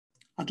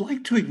I'd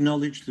like to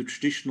acknowledge the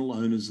traditional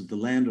owners of the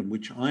land on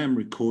which I am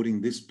recording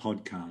this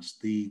podcast,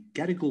 the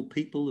Gadigal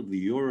people of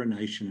the Eora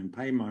Nation, and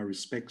pay my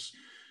respects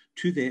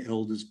to their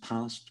elders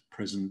past,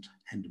 present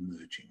and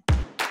emerging.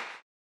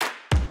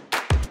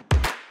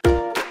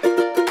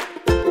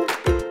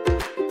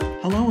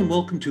 Hello and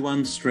welcome to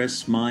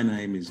Unstress. My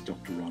name is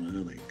Dr. Ron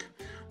Ehrlich.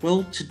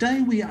 Well, today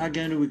we are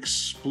going to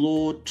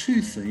explore two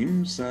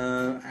themes,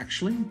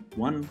 actually.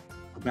 One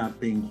about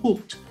being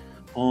hooked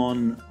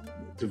on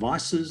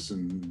devices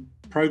and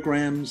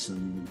programs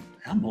and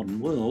our modern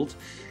world,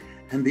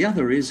 and the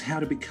other is how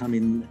to become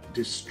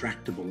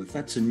indistractable. If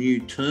that's a new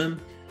term,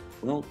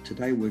 well,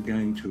 today we're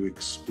going to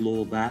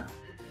explore that,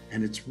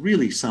 and it's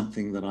really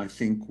something that I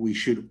think we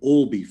should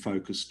all be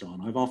focused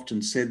on. I've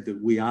often said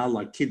that we are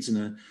like kids in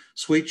a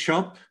sweet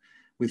shop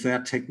with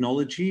our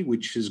technology,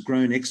 which has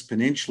grown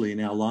exponentially in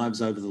our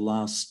lives over the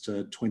last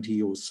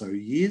 20 or so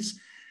years,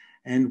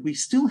 and we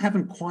still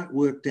haven't quite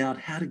worked out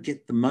how to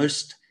get the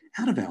most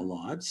out of our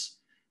lives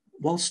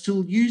while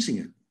still using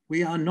it.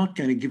 We are not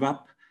going to give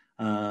up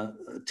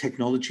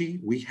technology.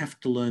 We have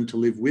to learn to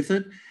live with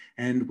it,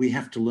 and we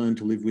have to learn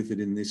to live with it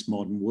in this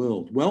modern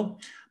world.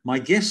 Well, my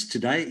guest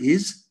today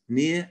is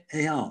Nir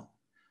Eyal,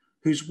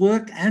 whose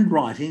work and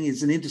writing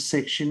is an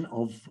intersection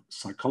of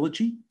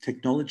psychology,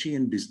 technology,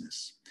 and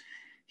business.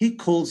 He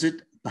calls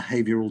it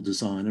behavioural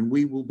design, and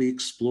we will be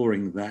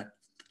exploring that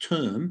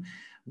term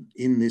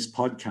in this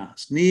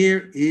podcast.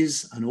 Nir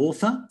is an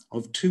author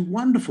of two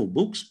wonderful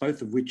books,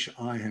 both of which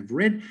I have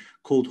read,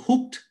 called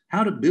Hooked,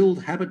 How to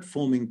Build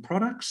Habit-Forming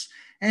Products,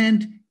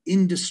 and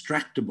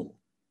Indistractable,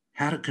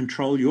 How to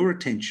Control Your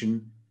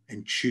Attention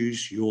and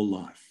Choose Your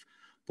Life.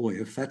 Boy,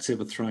 if that's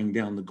ever throwing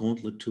down the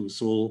gauntlet to us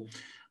all,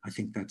 I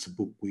think that's a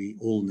book we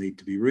all need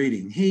to be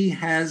reading. He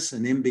has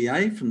an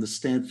MBA from the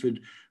Stanford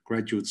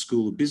Graduate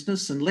School of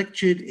Business and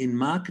lectured in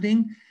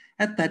marketing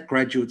at that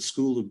Graduate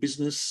School of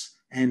Business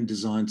and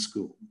Design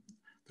School,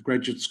 the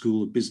Graduate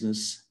School of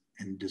Business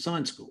and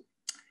Design School.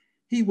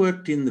 He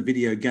worked in the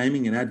video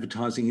gaming and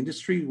advertising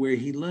industry, where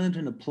he learned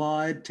and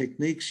applied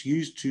techniques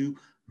used to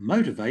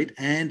motivate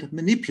and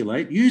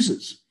manipulate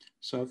users.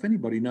 So if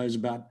anybody knows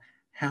about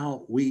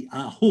how we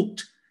are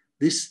hooked,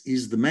 this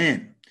is the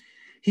man.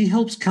 He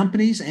helps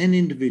companies and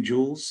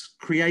individuals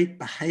create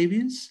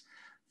behaviours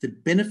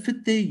that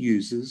benefit their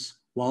users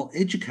while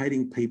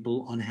educating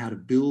people on how to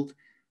build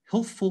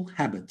healthful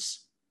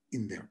habits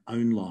in their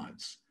own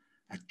lives.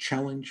 A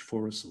challenge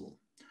for us all.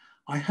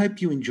 I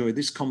hope you enjoy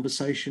this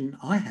conversation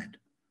I had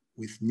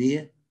with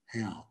Nir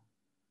Eyal.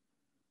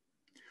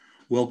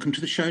 Welcome to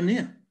the show,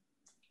 Nir.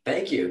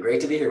 Thank you. Great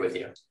to be here with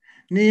you.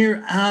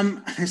 Nir,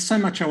 there's so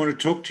much I want to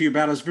talk to you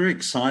about. I was very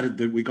excited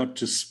that we got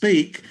to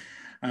speak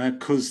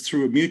because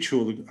through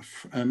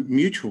a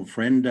mutual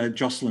friend,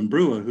 Jocelyn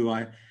Brewer, who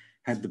I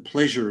had the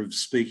pleasure of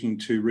speaking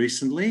to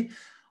recently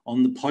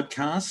on the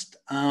podcast.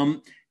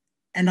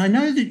 And I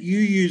know that you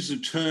use the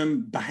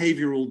term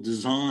behavioural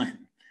design,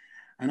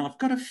 and I've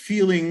got a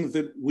feeling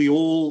that we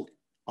all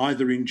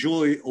either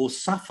enjoy or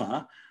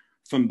suffer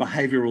from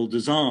behavioural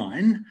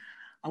design.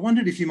 I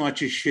wondered if you might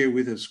just share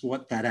with us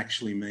what that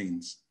actually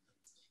means.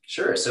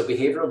 Sure. So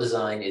behavioral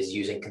design is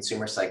using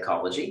consumer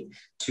psychology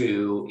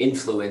to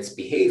influence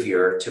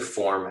behavior to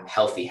form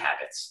healthy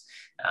habits.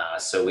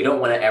 So we don't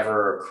want to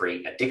ever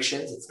create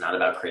addictions. It's not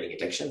about creating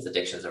addictions.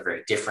 Addictions are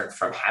very different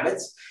from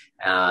habits.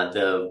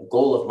 The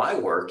goal of my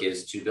work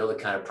is to build the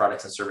kind of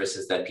products and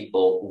services that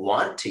people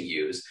want to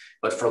use,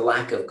 but for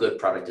lack of good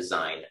product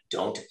design,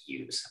 don't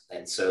use.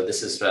 And so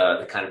this is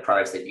the kind of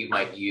products that you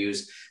might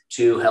use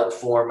to help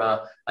form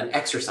an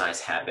exercise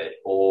habit,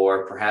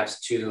 or perhaps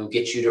to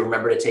get you to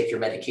remember to take your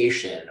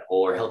medication,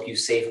 or help you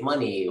save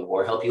money,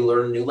 or help you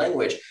learn a new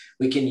language.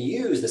 We can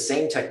use the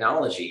same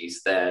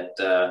technologies that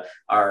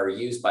are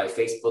used by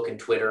Facebook and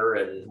Twitter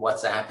and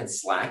WhatsApp and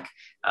Slack,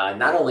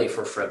 not only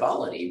for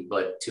frivolity,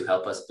 but to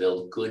help us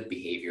build good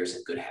behaviors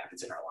and good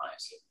habits in our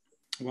lives.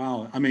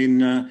 Wow. I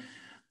mean,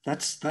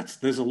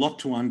 there's a lot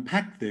to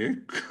unpack there,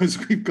 because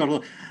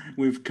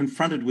we're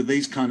confronted with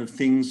these kind of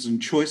things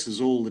and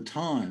choices all the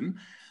time.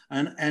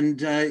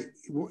 And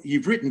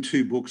you've written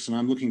two books, and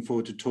I'm looking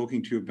forward to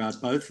talking to you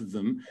about both of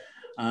them.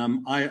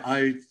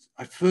 I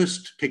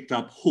first picked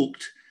up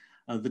Hooked.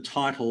 The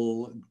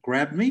title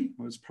grabbed me.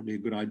 Well, it's probably a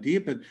good idea,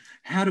 but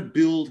How to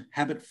Build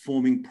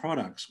Habit-Forming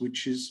Products,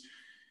 which is,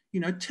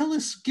 tell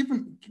us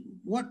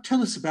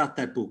about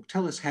that book.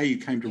 Tell us how you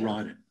came to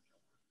write it.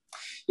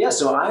 Yeah,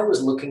 so I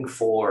was looking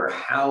for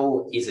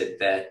how is it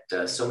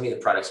that so many of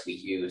the products we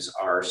use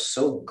are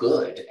so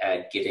good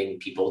at getting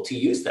people to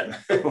use them?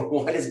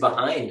 What is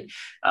behind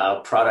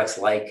products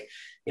like,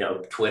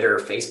 Twitter,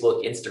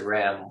 Facebook,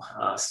 Instagram,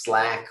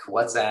 Slack,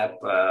 WhatsApp,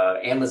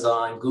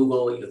 Amazon,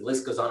 Google, the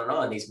list goes on and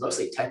on. These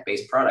mostly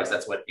tech-based products,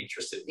 that's what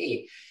interested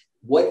me.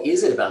 What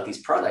is it about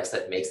these products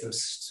that makes them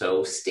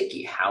so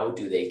sticky? How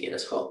do they get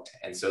us hooked?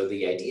 And so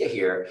the idea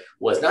here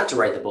was not to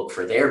write the book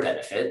for their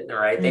benefit,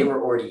 right? They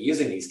were already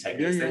using these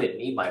techniques. They didn't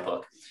need my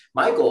book.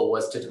 My goal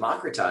was to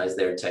democratize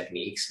their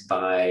techniques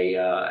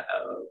by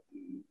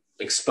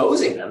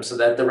exposing them so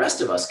that the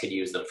rest of us could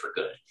use them for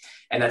good.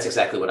 And that's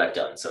exactly what I've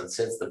done. So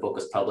since the book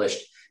was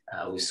published,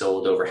 we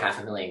sold over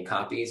 500,000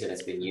 copies, and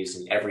it's been used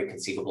in every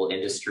conceivable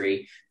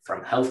industry,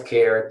 from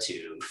healthcare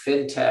to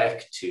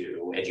fintech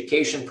to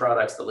education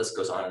products. The list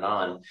goes on and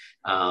on.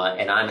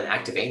 And I'm an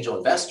active angel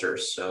investor,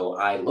 so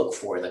I look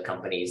for the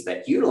companies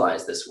that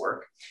utilize this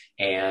work.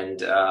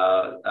 And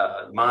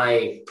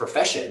my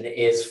profession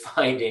is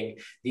finding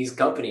these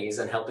companies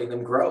and helping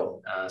them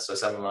grow. So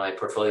some of my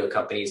portfolio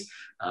companies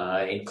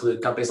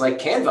include companies like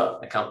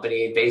Canva, a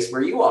company based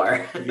where you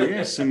are.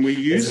 Yes, and we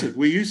use it.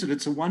 We use it.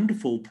 It's a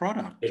wonderful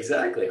product.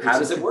 Exactly. How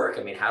does it work?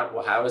 I mean,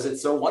 how is it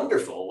so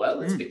wonderful?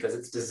 Well, it's because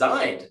it's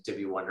designed to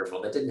be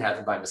wonderful. That didn't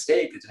happen by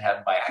mistake. It didn't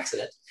happen by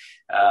accident.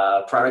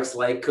 Products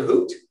like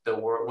Kahoot,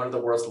 one of the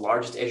world's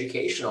largest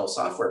educational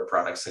software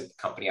products, a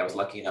company I was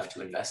lucky enough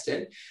to invest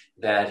in,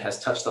 that has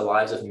touched the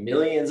lives of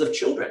millions of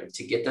children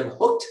to get them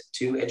hooked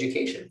to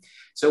education.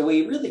 So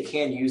we really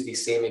can use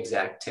these same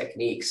exact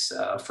techniques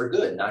for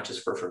good, not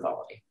just for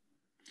frivolity.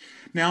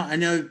 Now, I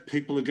know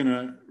people are going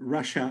to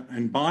rush out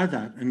and buy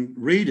that and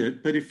read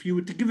it, but if you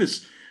were to give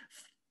us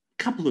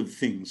a couple of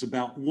things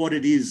about what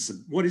it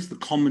is, what is the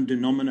common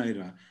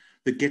denominator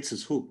that gets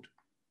us hooked?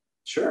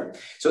 Sure.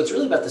 So it's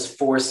really about this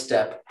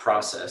 4-step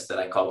process that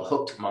I call the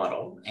hooked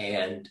model.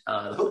 And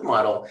the hooked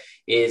model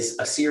is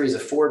a series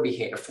of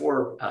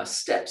four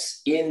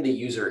steps in the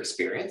user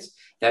experience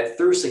that,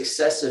 through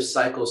successive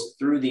cycles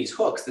through these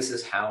hooks, this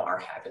is how our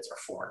habits are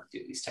formed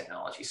through these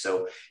technologies.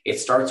 So it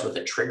starts with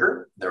a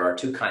trigger. There are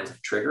two kinds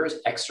of triggers: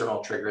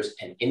 external triggers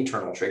and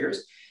internal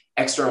triggers.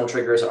 External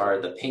triggers are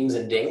the pings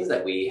and dings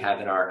that we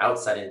have in our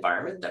outside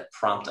environment that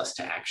prompt us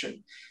to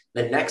action.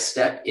 The next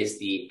step is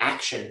the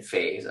action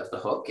phase of the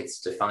hook.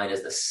 It's defined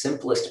as the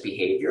simplest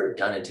behavior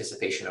done in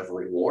anticipation of a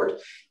reward.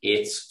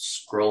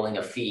 It's scrolling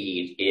a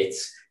feed.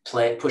 It's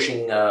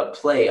pushing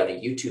play on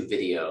a YouTube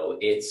video.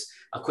 It's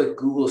a quick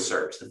Google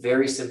search, the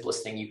very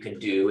simplest thing you can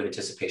do in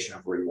anticipation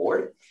of a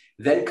reward.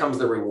 Then comes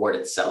the reward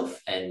itself.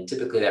 And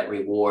typically that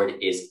reward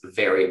is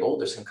variable.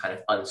 There's some kind of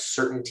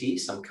uncertainty,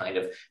 some kind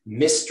of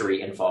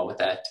mystery involved with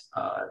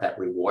that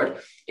reward.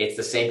 It's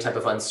the same type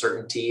of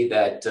uncertainty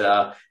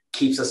that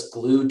keeps us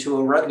glued to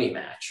a rugby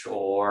match,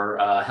 or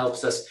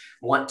helps us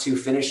want to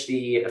finish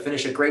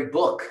a great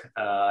book.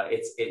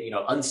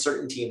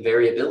 Uncertainty and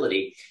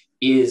variability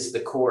is the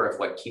core of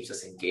what keeps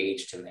us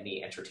engaged to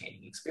many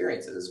entertaining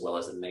experiences, as well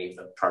as in many of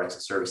the products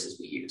and services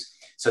we use.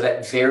 So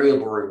that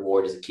variable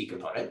reward is a key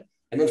component.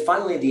 And then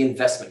finally, the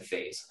investment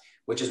phase,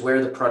 which is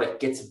where the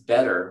product gets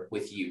better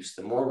with use.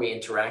 The more we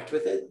interact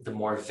with it, the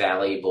more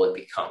valuable it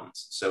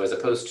becomes. So as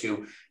opposed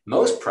to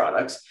most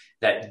products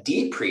that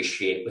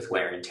depreciate with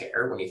wear and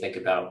tear, when you think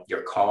about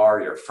your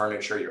car, your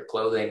furniture, your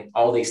clothing,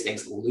 all these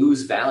things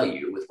lose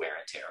value with wear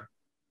and tear.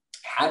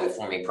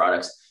 Habit-forming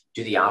products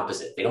do the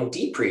opposite. They don't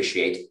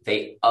depreciate,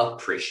 they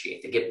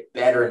appreciate. They get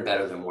better and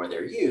better the more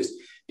they're used,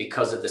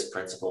 because of this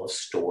principle of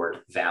stored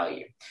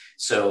value.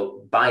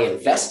 So by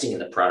investing in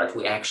the product,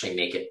 we actually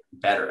make it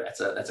better.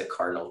 That's a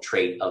cardinal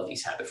trait of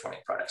these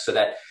habit-forming products. So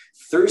that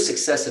through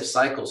successive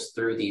cycles,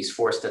 through these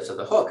 4 steps of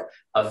the hook,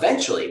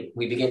 eventually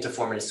we begin to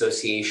form an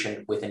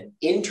association with an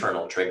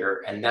internal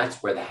trigger, and that's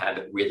where the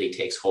habit really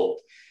takes hold.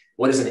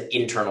 What is an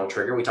internal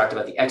trigger? We talked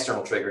about the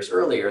external triggers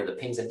earlier, the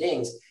pings and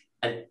dings.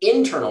 An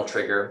internal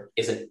trigger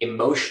is an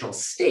emotional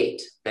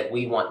state that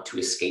we want to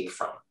escape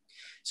from.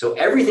 So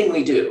everything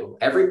we do,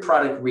 every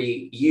product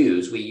we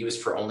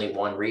use for only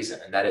one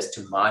reason, and that is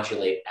to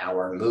modulate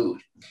our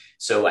mood.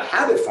 So a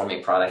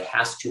habit-forming product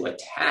has to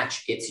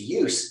attach its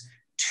use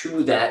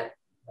to that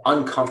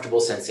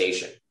uncomfortable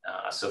sensation.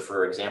 So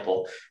for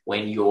example,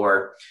 when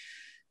you're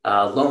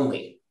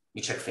lonely,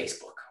 you check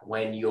Facebook.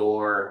 When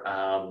you're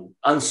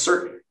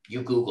uncertain,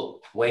 you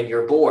Google. When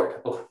you're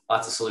bored,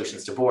 lots of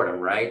solutions to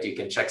boredom, right? You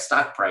can check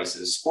stock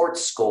prices,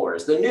 sports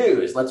scores, the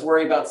news. Let's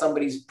worry about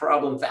somebody's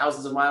problem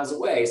thousands of miles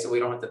away, so we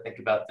don't have to think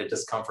about the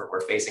discomfort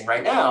we're facing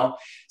right now.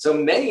 So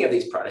many of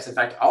these products, in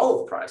fact, all of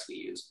the products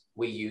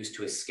we use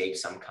to escape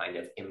some kind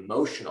of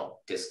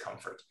emotional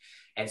discomfort.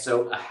 And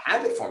so a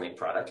habit-forming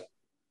product,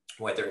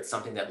 whether it's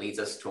something that leads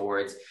us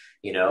towards,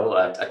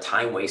 a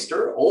time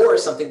waster, or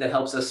something that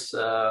helps us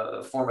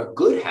form a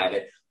good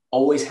habit,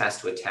 always has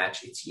to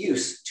attach its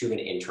use to an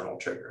internal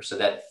trigger, so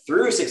that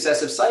through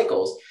successive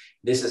cycles,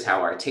 this is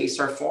how our tastes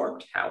are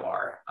formed, how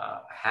our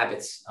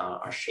habits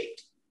are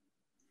shaped.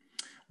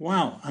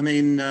 Wow. I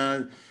mean,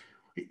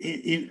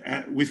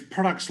 with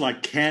products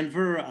like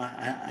Canva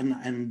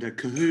and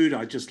Kahoot,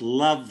 I just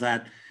love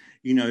that,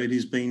 it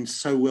has been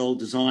so well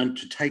designed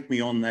to take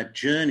me on that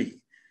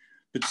journey.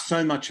 But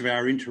so much of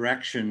our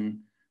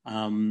interaction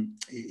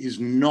is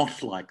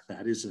not like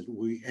that, is it?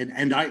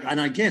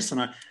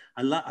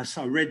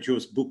 I read your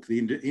book,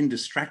 The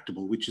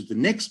Indistractable, which is the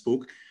next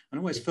book, and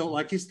I always felt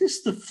like, is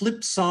this the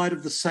flip side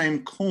of the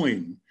same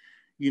coin?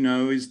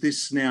 Is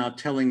this now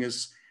telling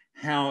us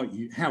how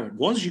it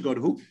was you got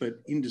hooked,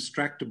 but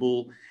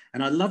Indistractable?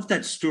 And I love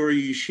that story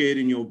you shared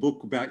in your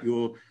book about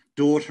your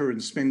daughter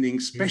and spending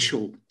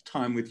special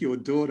time with your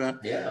daughter.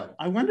 Yeah.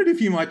 I wondered if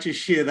you might just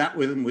share that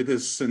with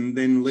us and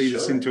then lead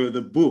us into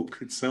the book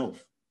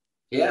itself.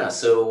 Yeah.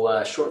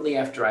 So shortly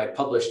after I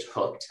published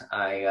Hooked,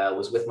 I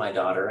was with my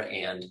daughter,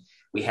 and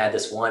we had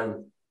this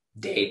one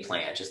day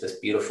plan, just this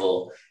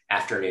beautiful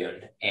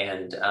afternoon.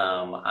 And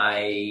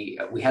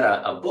we had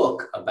a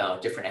book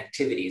about different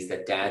activities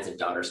that dads and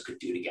daughters could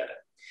do together.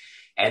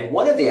 And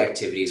one of the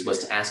activities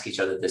was to ask each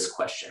other this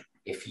question: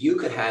 if you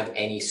could have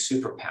any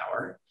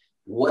superpower,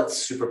 what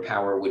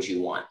superpower would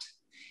you want?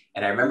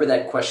 And I remember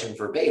that question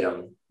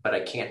verbatim, but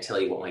I can't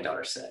tell you what my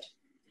daughter said,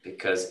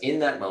 because in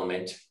that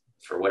moment,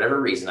 for whatever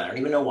reason, I don't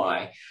even know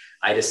why,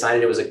 I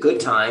decided it was a good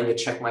time to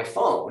check my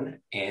phone.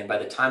 And by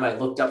the time I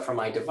looked up from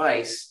my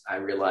device, I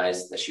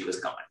realized that she was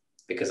gone,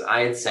 because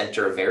I had sent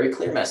her a very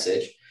clear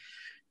message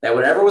that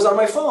whatever was on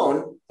my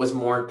phone was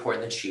more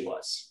important than she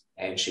was.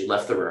 And she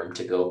left the room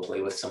to go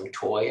play with some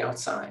toy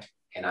outside.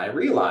 And I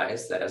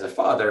realized that as a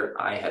father,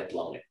 I had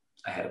blown it.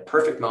 I had a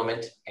perfect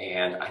moment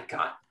and I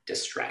got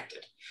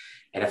distracted.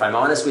 And if I'm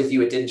honest with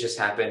you, it didn't just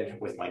happen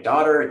with my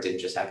daughter. It didn't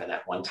just happen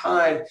that one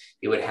time.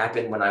 It would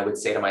happen when I would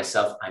say to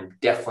myself, I'm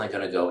definitely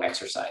going to go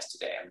exercise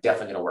today. I'm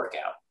definitely going to work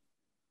out.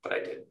 But I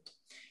didn't.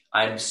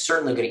 I'm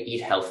certainly going to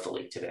eat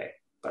healthfully today,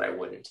 but I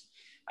wouldn't.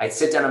 I'd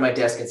sit down at my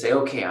desk and say,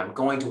 okay, I'm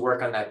going to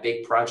work on that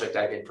big project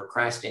I've been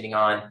procrastinating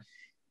on,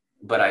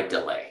 but I'd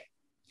delay.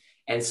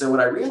 And so what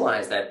I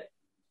realized that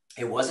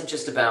it wasn't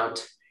just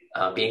about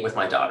being with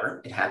my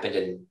daughter. It happened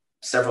in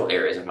several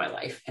areas of my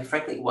life. And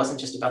frankly, it wasn't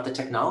just about the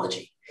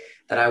technology,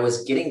 that I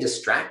was getting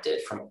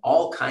distracted from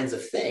all kinds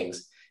of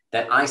things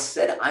that I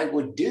said I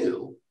would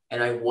do,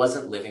 and I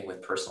wasn't living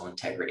with personal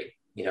integrity.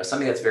 You know,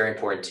 something that's very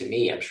important to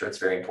me, I'm sure it's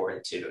very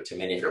important to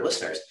many of your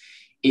listeners,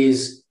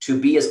 is to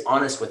be as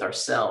honest with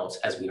ourselves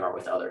as we are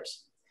with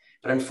others.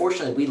 But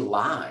unfortunately, we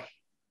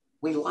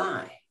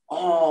lie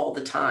all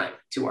the time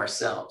to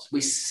ourselves. We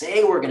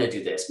say we're going to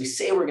do this. We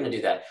say we're going to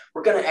do that.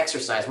 We're going to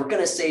exercise. We're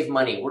going to save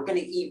money. We're going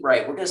to eat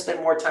right. We're going to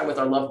spend more time with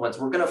our loved ones.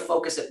 We're going to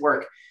focus at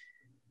work.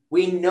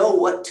 We know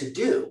what to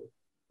do.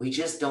 We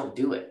just don't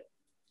do it.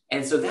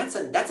 And so that's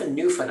a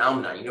new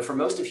phenomenon. You know, for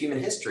most of human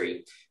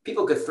history,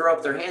 people could throw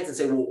up their hands and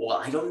say, well,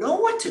 I don't know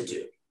what to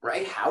do,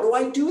 right? How do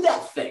I do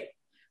that thing?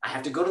 I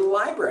have to go to the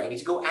library. I need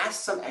to go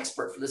ask some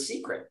expert for the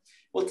secret.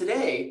 Well,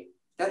 today,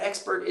 that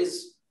expert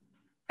is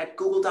at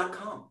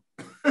google.com.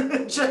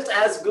 Just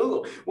ask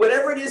Google.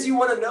 Whatever it is you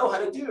want to know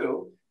how to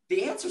do,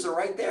 the answers are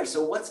right there.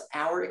 So what's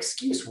our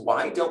excuse?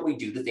 Why don't we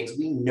do the things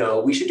we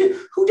know we should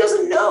do? Who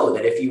doesn't know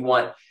that if you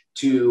want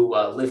to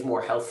live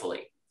more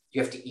healthfully,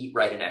 you have to eat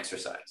right and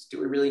exercise? Do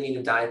we really need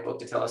a diet book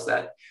to tell us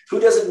that? Who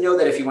doesn't know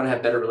that if you want to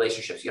have better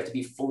relationships, you have to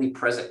be fully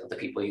present with the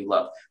people you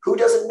love? Who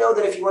doesn't know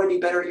that if you want to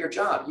be better at your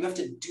job, you have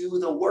to do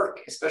the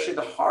work, especially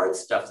the hard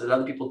stuff that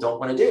other people don't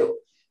want to do?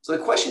 So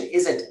the question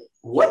isn't,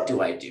 what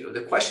do I do?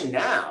 The question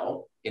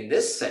now in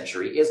this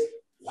century is,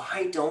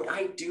 why don't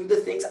I do the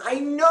things I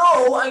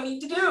know I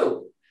need to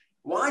do?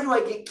 Why do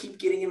I keep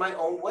getting in my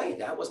own way?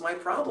 That was my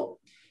problem.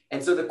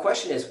 And so the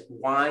question is,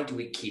 why do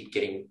we keep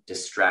getting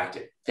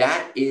distracted?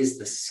 That is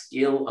the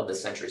skill of the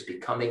century, is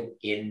becoming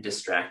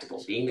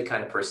indistractable, being the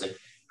kind of person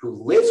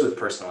who lives with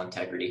personal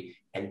integrity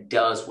and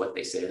does what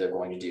they say they're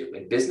going to do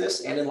in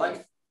business and in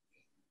life.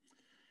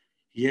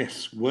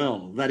 Yes,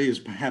 well, that is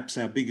perhaps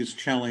our biggest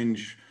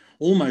challenge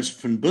almost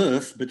from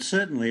birth, but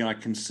certainly I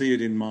can see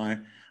it in my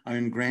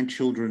own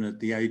grandchildren at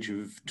the age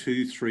of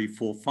 2, 3,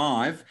 4,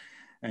 5.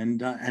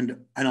 And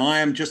I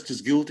am just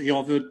as guilty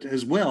of it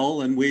as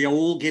well. And we are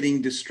all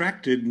getting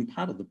distracted. And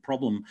part of the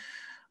problem,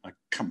 I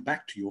come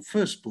back to your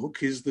first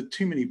book, is that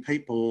too many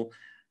people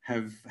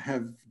have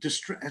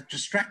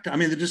distracted. I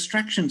mean, the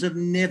distractions have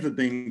never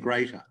been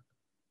greater.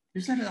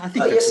 Is that? I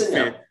think that's yes and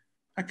fair. No.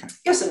 Okay.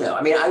 Yes and no.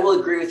 I mean, I will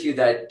agree with you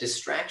that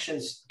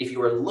distractions, if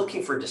you are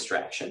looking for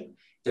distraction,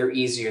 they're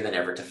easier than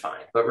ever to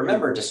find. But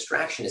remember,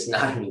 distraction is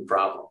not a new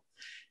problem.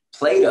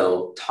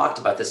 Plato talked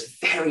about this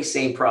very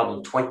same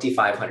problem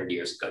 2,500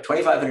 years ago.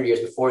 2,500 years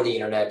before the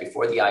internet,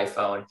 before the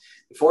iPhone,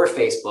 before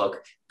Facebook,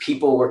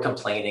 people were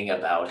complaining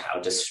about how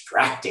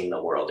distracting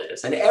the world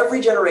is. And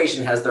every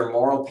generation has their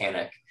moral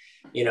panic.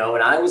 You know,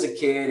 when I was a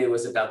kid, it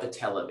was about the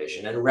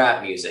television and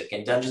rap music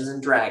and Dungeons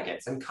and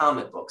Dragons and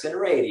comic books and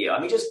radio. I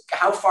mean, just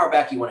how far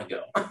back you want to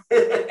go.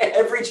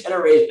 Every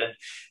generation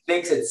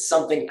thinks it's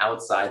something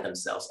outside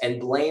themselves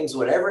and blames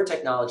whatever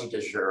technology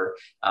du jour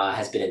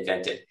has been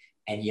invented.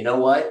 And you know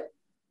what?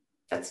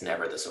 That's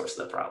never the source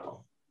of the problem.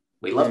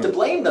 We love to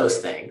blame those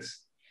things,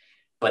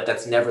 but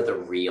that's never the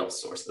real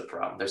source of the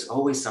problem. There's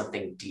always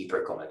something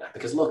deeper going on.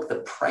 Because look, the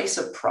price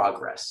of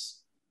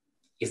progress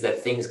is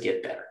that things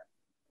get better.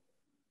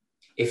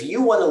 If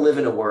you want to live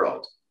in a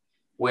world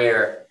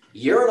where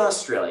you're in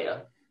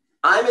Australia,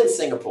 I'm in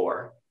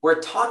Singapore,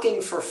 we're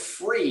talking for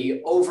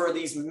free over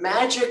these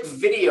magic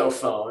video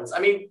phones. I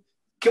mean,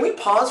 can we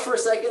pause for a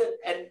second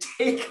and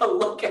take a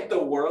look at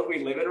the world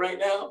we live in right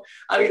now?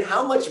 I mean,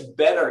 how much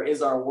better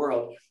is our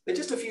world than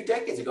just a few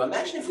decades ago?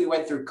 Imagine if we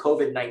went through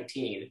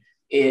COVID-19,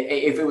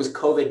 if it was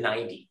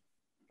COVID-90,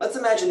 Let's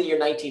imagine the year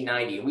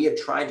 1990, and we had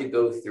tried to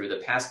go through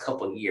the past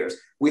couple of years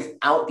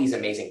without these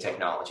amazing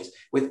technologies,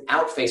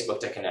 without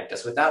Facebook to connect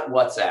us, without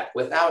WhatsApp,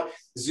 without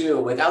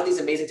Zoom, without these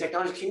amazing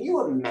technologies. Can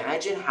you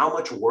imagine how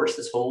much worse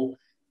this whole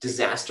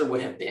disaster would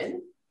have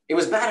been? It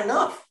was bad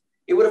enough.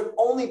 It would have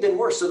only been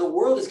worse. So the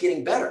world is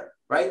getting better,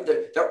 right?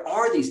 There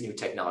are these new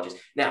technologies.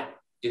 Now,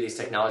 do these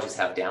technologies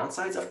have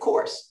downsides? Of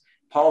course.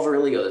 Paul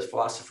Virilio, the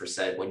philosopher,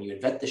 said, when you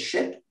invent the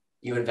ship,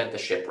 you invent the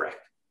shipwreck.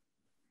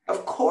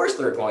 Of course,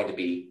 there are going to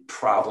be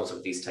problems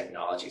with these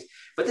technologies,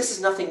 but this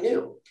is nothing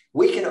new.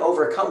 We can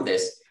overcome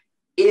this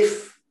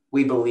if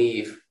we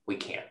believe we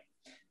can.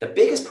 The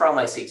biggest problem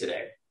I see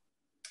today,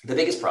 the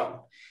biggest problem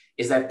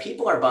is that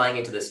people are buying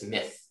into this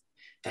myth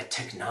that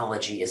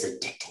technology is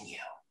addicting you,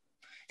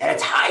 that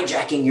it's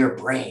hijacking your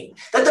brain,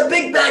 that the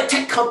big bad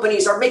tech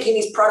companies are making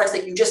these products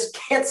that you just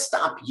can't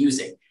stop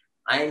using.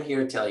 I am here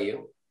to tell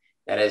you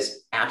that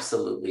is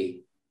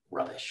absolutely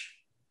rubbish.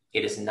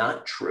 It is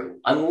not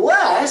true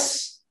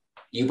unless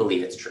you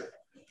believe it's true.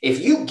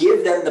 If you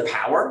give them the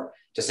power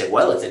to say,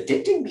 well, it's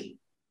addicting me.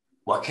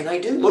 What can I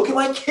do? Look at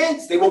my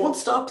kids. They won't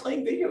stop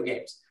playing video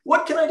games.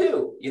 What can I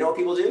do? You know what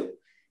people do?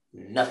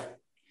 Nothing.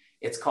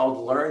 It's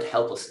called learned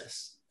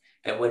helplessness.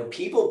 And when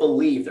people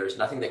believe there's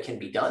nothing that can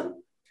be done,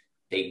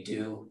 they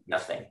do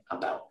nothing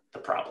about the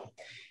problem.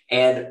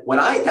 And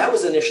that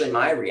was initially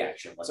my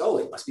reaction was, oh,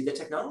 it must be the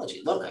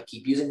technology. Look, I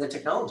keep using the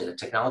technology. The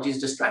technology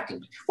is distracting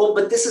me. Well,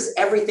 but this is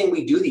everything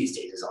we do these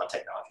days is on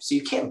technology. So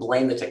you can't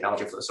blame the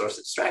technology for the source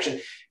of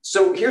distraction.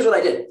 So here's what I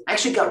did. I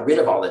actually got rid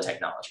of all the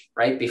technology,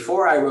 right?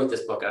 Before I wrote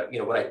this book,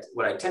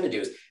 what I tend to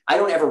do is I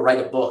don't ever write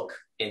a book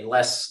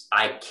unless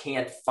I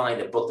can't find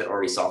a book that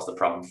already solves the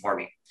problem for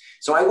me.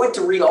 So I went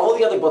to read all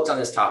the other books on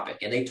this topic,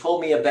 and they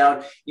told me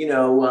about,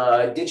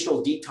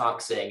 digital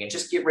detoxing and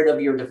just get rid of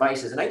your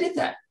devices. And I did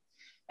that.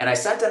 And I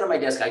sat down at my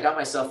desk. I got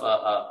myself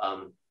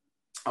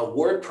a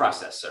word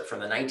processor from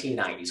the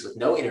 1990s with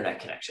no internet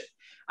connection.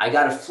 I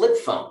got a flip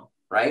phone,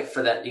 right?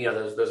 For that,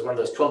 there's one of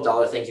those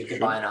 $12 things you can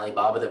buy on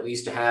Alibaba that we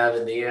used to have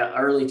in the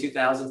early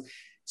 2000s.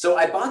 So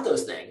I bought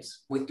those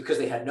things because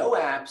they had no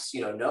apps,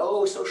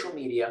 no social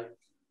media.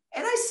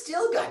 And I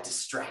still got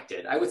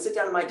distracted. I would sit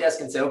down at my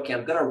desk and say, okay,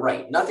 I'm going to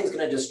write. Nothing's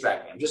going to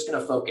distract me. I'm just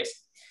going to focus.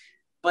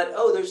 But,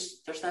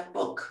 there's that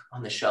book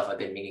on the shelf I've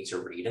been meaning to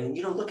read. And,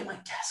 look at my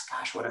desk.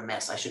 Gosh, what a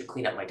mess. I should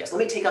clean up my desk. Let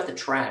me take out the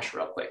trash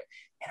real quick.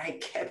 And I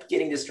kept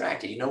getting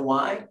distracted. You know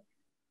why?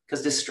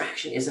 Because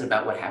distraction isn't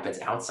about what happens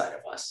outside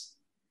of us.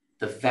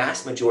 The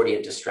vast majority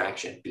of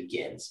distraction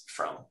begins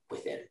from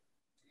within.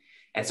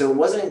 And so it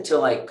wasn't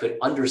until I could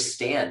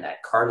understand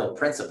that cardinal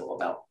principle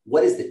about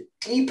what is the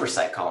deeper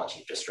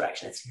psychology of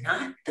distraction. It's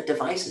not the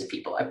devices,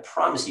 people. I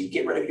promise you,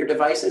 get rid of your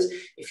devices.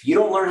 If you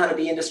don't learn how to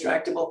be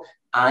indistractable,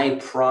 I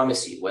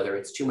promise you, whether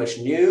it's too much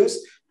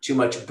news, too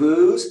much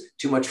booze,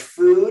 too much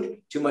food,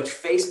 too much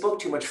Facebook,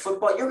 too much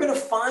football, you're going to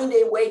find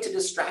a way to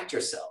distract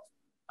yourself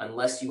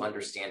unless you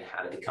understand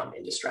how to become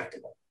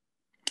indistractable.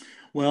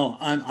 Well,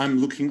 I'm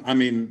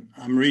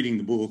reading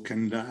the book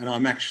and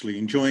I'm actually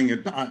enjoying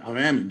it. I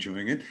am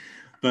enjoying it.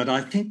 But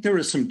I think there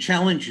are some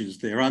challenges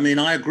there. I mean,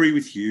 I agree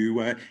with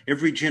you.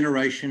 Every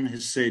generation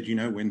has said,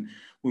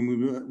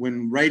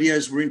 when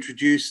radios were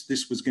introduced,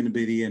 this was going to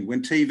be the end.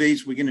 When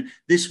TVs were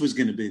this was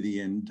going to be the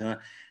end.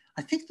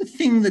 I think the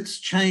thing that's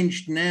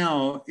changed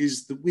now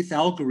is that with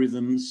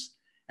algorithms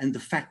and the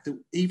fact that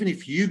even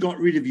if you got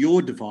rid of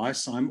your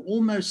device, I'm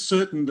almost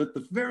certain that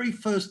the very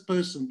first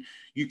person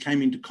you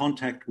came into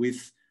contact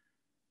with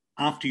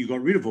after you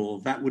got rid of all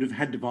of that would have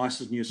had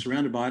devices and you're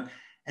surrounded by it.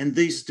 And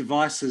these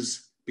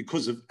devices,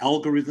 because of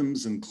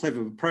algorithms and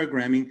clever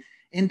programming,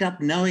 end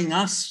up knowing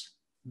us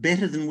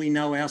better than we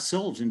know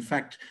ourselves. In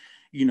fact,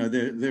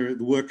 the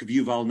work of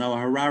Yuval Noah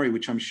Harari,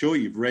 which I'm sure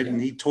you've read,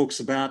 and he talks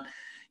about,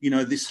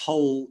 this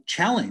whole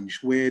challenge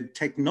where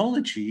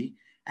technology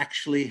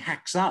actually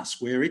hacks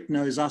us, where it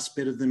knows us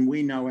better than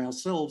we know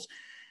ourselves.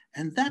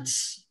 And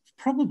that's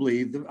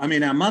probably,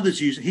 our mothers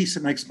he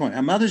makes a point,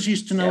 our mothers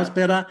used to know us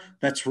better.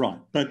 That's right.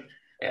 But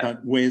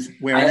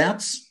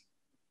whereabouts?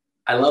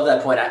 I love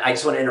that point. I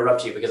just want to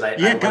interrupt you because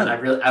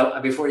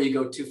before you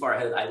go too far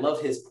ahead, I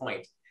love his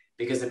point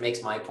because it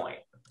makes my point.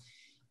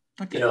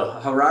 Okay.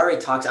 Harari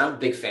talks, I'm a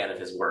big fan of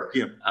his work,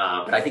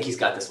 but I think he's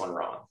got this one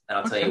wrong. And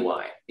I'll tell you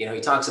why.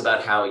 He talks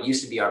about how it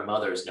used to be our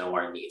mothers know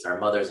our needs. Our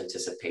mothers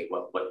anticipate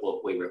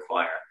what we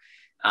require.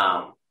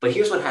 But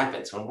here's what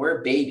happens when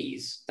we're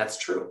babies. That's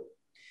true.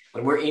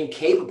 When we're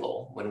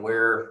incapable, when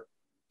we're,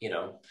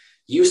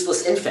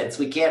 useless infants,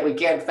 we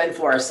can't fend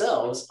for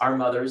ourselves. Our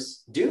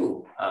mothers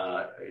do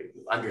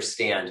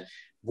understand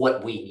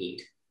what we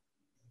need.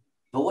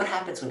 But what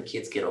happens when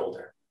kids get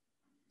older?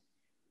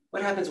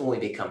 What happens when we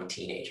become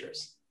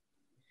teenagers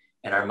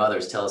and our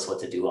mothers tell us what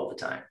to do all the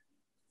time?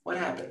 What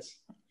happens?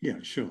 Yeah,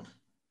 sure.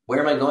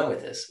 Where am I going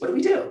with this? What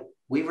do?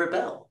 We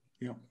rebel.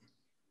 Yeah.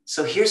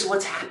 So here's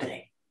what's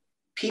happening.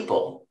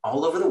 People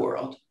all over the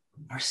world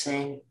are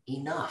saying,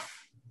 enough.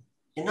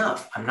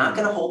 I'm not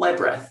going to hold my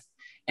breath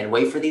and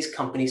wait for these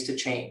companies to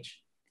change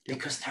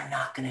because they're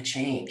not going to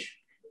change.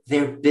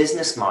 Their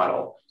business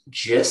model,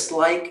 just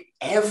like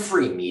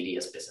every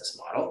media's business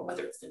model,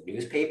 whether it's the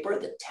newspaper,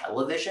 the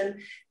television,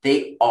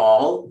 they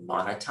all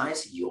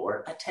monetize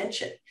your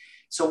attention.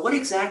 So what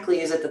exactly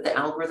is it that the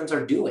algorithms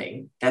are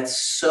doing that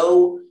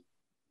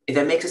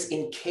makes us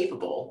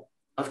incapable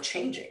of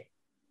changing?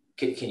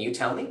 Can you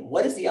tell me?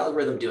 What is the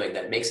algorithm doing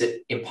that makes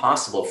it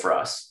impossible for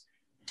us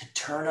to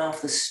turn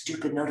off the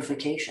stupid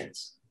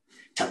notifications,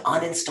 to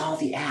uninstall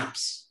the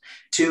apps,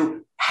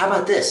 how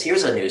about this?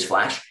 Here's a news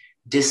flash.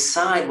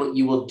 Decide what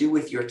you will do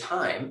with your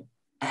time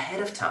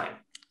ahead of time.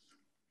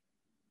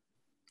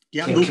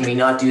 Yeah, can we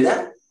not do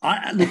that?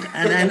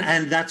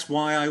 And that's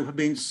why I have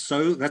been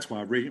that's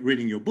why I'm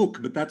reading your book,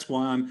 but that's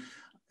why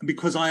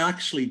because I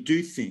actually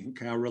do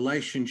think our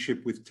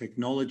relationship with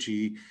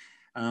technology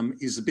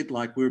is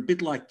we're a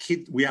bit like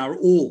kids. We are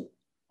all,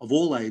 of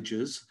all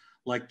ages,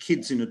 like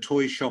kids in a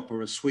toy shop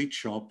or a sweet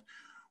shop.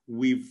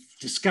 We've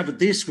discovered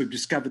this, we've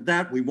discovered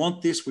that, we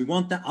want this, we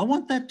want that. I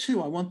want that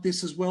too. I want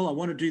this as well. I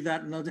want to do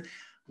that. And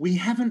we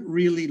haven't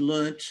really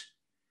learnt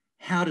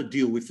how to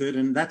deal with it.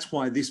 And that's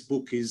why this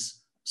book is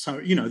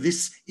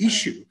this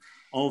issue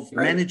of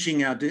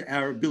managing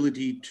our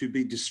ability to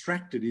be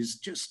distracted is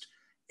just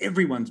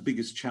everyone's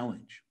biggest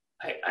challenge.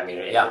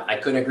 I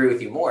couldn't agree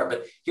with you more.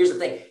 But here's the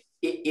thing.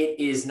 It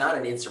is not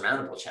an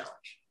insurmountable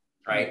challenge,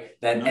 right?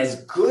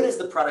 As good as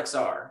the products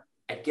are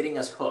at getting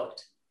us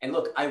hooked, and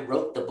look, I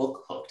wrote the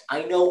book Hooked.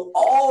 I know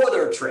all of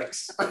their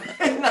tricks.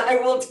 And I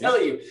will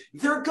tell you,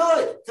 they're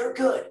good. They're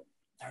good.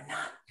 They're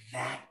not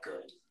that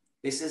good.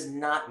 This is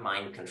not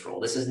mind control.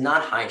 This is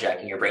not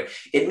hijacking your brain.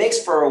 It makes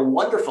for a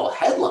wonderful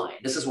headline.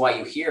 This is why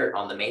you hear it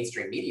on the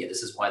mainstream media.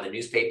 This is why the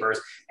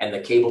newspapers and the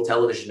cable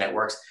television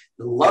networks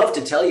love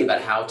to tell you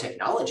about how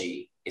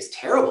technology is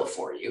terrible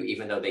for you,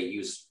 even though they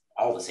use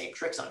all the same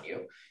tricks on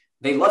you.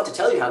 They love to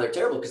tell you how they're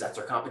terrible because that's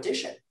their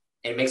competition.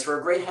 And it makes for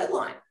a great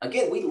headline.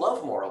 Again, we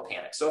love moral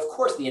panic. So of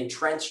course, the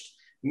entrenched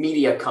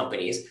media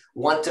companies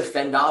want to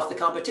fend off the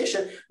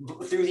competition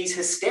through these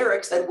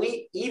hysterics that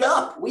we eat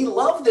up. We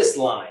love this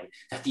line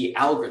that the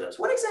algorithms,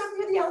 what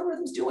exactly are the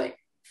algorithms doing?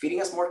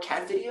 Feeding us more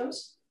cat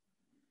videos?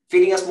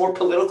 Feeding us more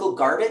political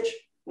garbage?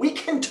 We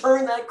can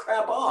turn that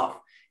crap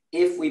off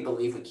if we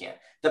believe we can.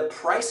 The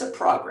price of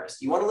progress.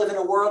 You want to live in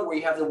a world where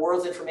you have the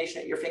world's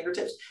information at your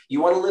fingertips?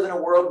 You want to live in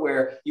a world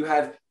where you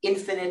have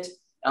infinite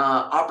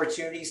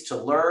opportunities to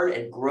learn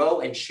and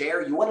grow and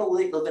share? You want to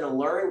live in a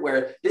world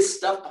where this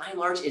stuff by and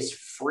large is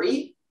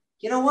free?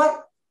 You know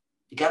what?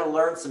 You got to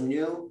learn some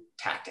new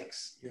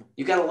tactics. Yeah.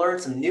 You got to learn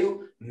some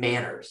new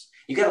manners.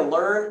 You got to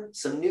learn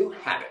some new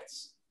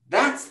habits.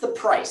 That's the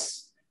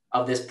price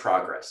of this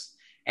progress.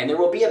 And there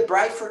will be a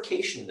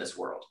bifurcation in this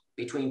world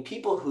between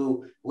people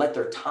who let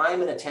their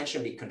time and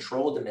attention be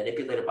controlled and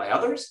manipulated by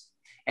others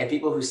and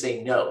people who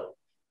say, no,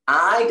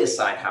 I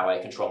decide how I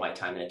control my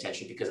time and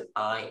attention because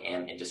I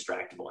am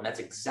indistractable. And that's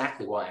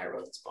exactly why I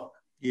wrote this book.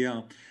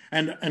 Yeah.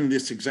 And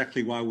that's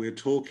exactly why we're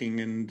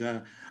talking.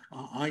 And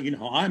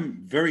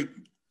I'm very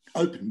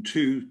open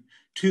to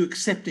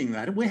accepting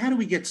that. How do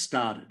we get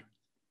started?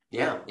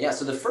 Yeah.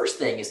 So the first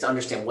thing is to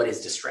understand what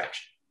is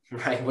distraction,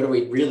 right? What are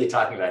we really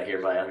talking about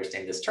here by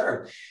understanding this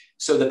term?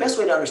 So the best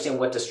way to understand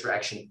what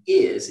distraction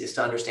is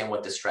to understand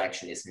what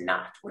distraction is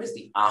not. What is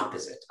the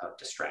opposite of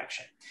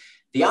distraction?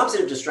 The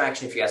opposite of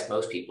distraction, if you ask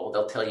most people,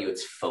 they'll tell you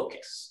it's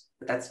focus,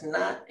 but that's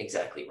not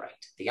exactly right.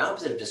 The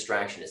opposite of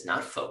distraction is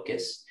not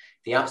focus.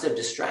 The opposite of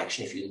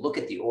distraction, if you look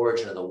at the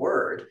origin of the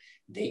word,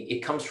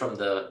 it comes from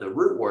the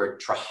root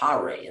word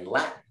trahare in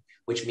Latin,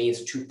 which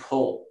means to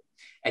pull.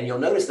 And you'll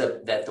notice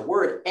that the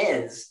word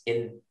ends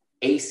in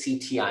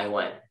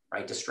action,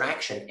 right?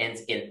 Distraction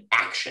ends in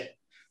action,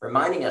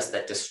 reminding us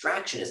that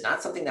distraction is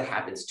not something that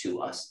happens to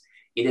us.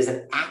 It is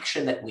an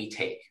action that we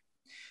take.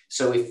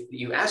 So if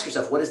you ask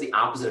yourself, what is the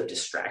opposite of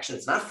distraction?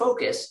 It's not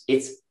focus,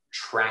 it's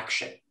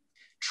traction.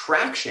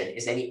 Traction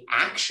is any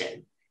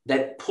action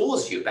that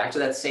pulls you, back to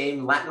that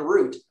same Latin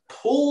root,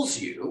 pulls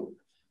you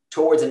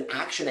towards an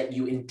action that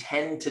you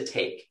intend to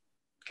take,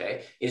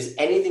 okay? It is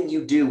anything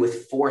you do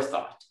with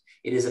forethought.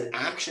 It is an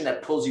action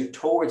that pulls you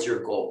towards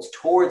your goals,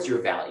 towards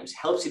your values,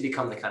 helps you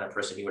become the kind of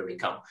person you want to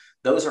become.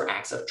 Those are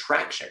acts of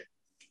traction.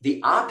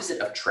 The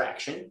opposite of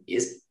traction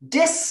is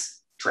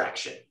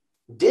distraction.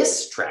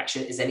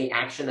 Distraction is any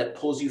action that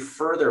pulls you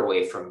further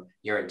away from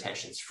your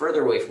intentions,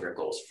 further away from your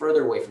goals,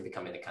 further away from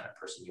becoming the kind of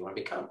person you want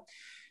to become.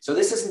 So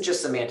this isn't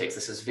just semantics.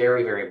 This is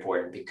very, very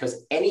important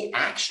because any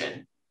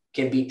action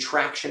can be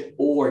traction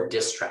or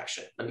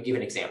distraction. Let me give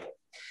an example.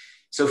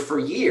 So for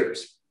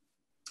years,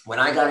 when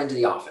I got into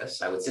the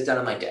office, I would sit down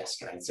at my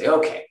desk and I'd say,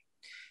 okay,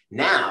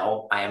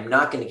 now I am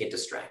not going to get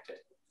distracted.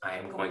 I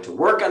am going to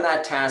work on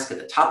that task at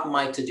the top of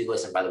my to-do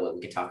list. And by the way,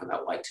 we can talk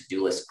about why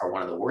to-do lists are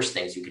one of the worst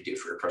things you could do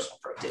for your personal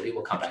productivity.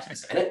 We'll come back to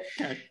this in a minute.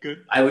 Okay,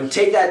 good. I would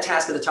take that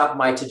task at the top of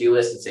my to-do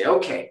list and say,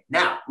 okay,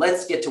 now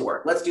let's get to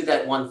work. Let's do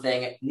that one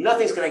thing.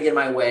 Nothing's going to get in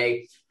my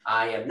way.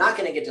 I am not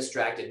going to get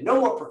distracted.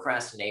 No more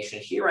procrastination.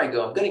 Here I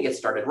go. I'm going to get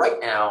started right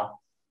now.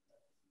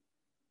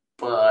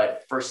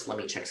 But first, let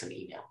me check some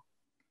email.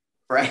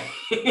 Right?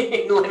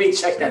 Let me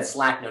check that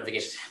Slack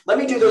notification. Let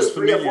me do those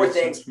three or four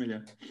things.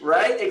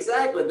 Right?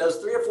 Exactly. Those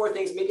 3 or 4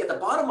 things maybe at the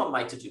bottom of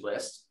my to-do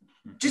list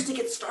just to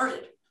get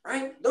started,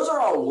 right? Those are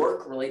all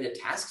work-related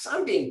tasks.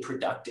 I'm being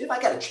productive.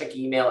 I got to check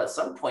email at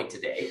some point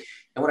today.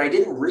 And what I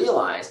didn't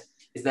realize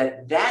is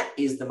that that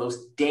is the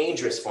most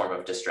dangerous form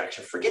of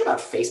distraction. Forget about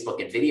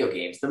Facebook and video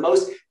games. The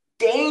most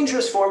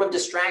dangerous form of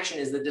distraction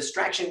is the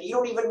distraction you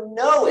don't even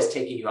know is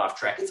taking you off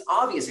track. It's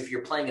obvious if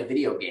you're playing a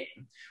video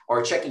game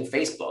or checking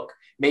Facebook,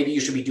 maybe you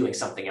should be doing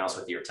something else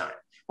with your time.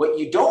 What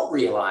you don't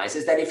realize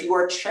is that if you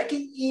are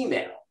checking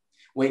email,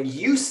 when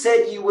you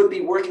said you would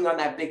be working on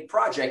that big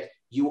project,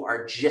 you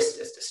are just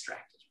as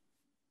distracted.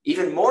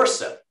 Even more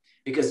so,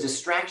 because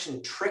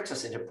distraction tricks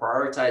us into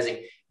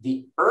prioritizing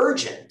the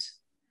urgent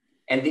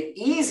and the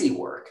easy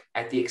work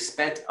at the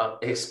expense of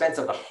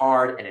the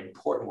hard and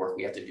important work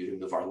we have to do to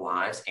move our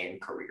lives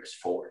and careers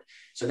forward.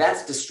 So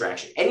that's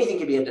distraction. Anything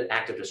can be an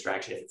active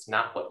distraction if it's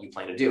not what you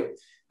plan to do.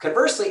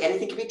 Conversely,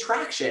 anything can be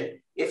traction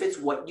if it's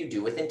what you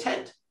do with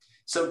intent.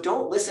 So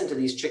don't listen to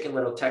these chicken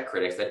little tech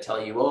critics that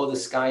tell you, oh, the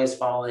sky is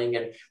falling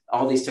and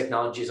all these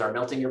technologies are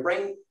melting your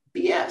brain.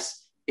 BS.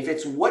 If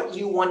it's what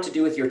you want to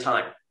do with your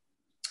time,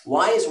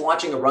 why is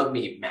watching a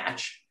rugby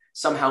match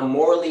somehow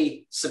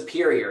morally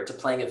superior to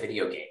playing a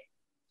video game?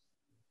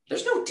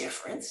 There's no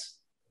difference,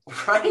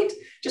 right?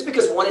 Just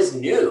because one is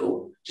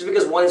new, just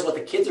because one is what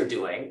the kids are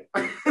doing,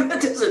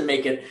 that doesn't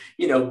make it,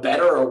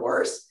 better or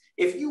worse.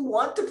 If you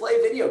want to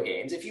play video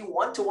games, if you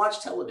want to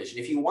watch television,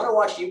 if you want to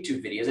watch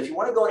YouTube videos, if you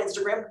want to go on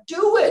Instagram,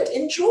 do it.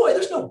 Enjoy.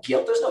 There's no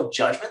guilt. There's no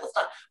judgment. Let's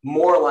not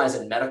moralize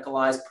and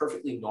medicalize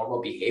perfectly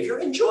normal behavior.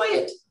 Enjoy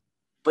it.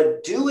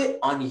 But do it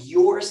on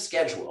your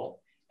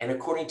schedule and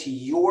according to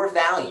your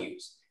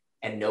values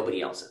and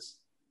nobody else's,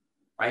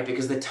 right?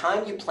 Because the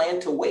time you plan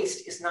to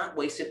waste is not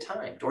wasted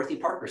time. Dorothy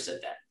Parker said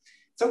that.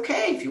 It's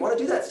okay. If you want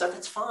to do that stuff,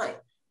 that's fine.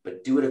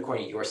 But do it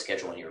according to your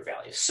schedule and your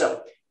values.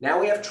 So now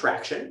we have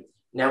traction.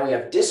 Now we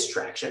have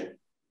distraction.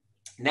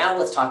 Now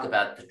let's talk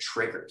about the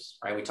triggers,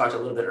 right? We talked a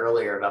little bit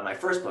earlier about my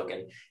first book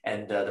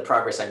and the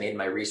progress I made in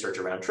my research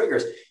around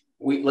triggers.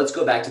 Let's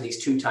go back to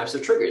these two types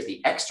of triggers.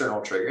 The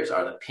external triggers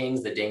are the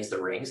pings, the dings,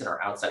 the rings in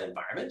our outside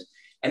environment.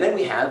 And then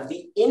we have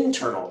the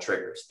internal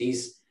triggers,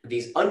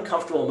 these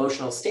uncomfortable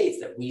emotional states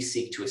that we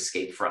seek to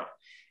escape from.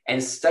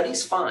 And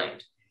studies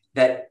find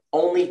that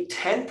only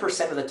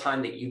 10% of the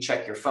time that you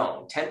check your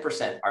phone,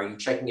 10% are you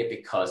checking it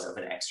because of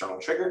an external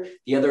trigger.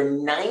 The other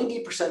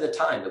 90% of the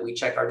time that we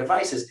check our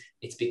devices,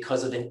 it's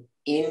because of an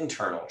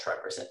internal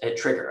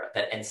trigger.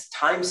 And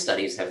time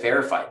studies have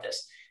verified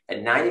this.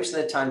 And 90%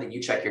 of the time that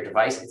you check your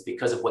device, it's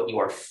because of what you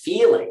are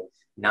feeling,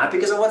 not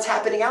because of what's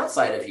happening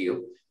outside of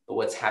you, but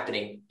what's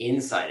happening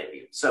inside of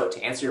you. So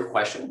to answer your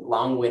question,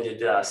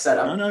 long-winded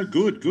setup. No,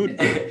 good.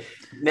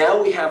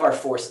 Now we have our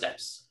 4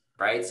 steps,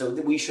 right? So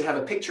we should have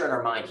a picture in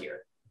our mind here.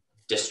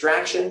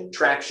 Distraction,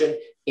 traction,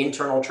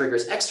 internal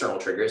triggers, external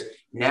triggers.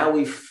 Now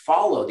we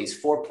follow these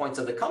 4 points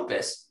of the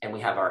compass and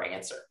we have our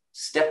answer.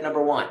 Step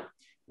number 1,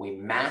 we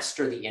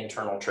master the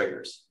internal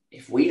triggers.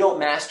 If we don't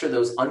master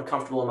those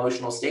uncomfortable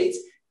emotional states,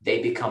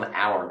 they become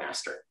our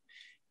master.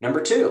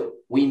 Number 2,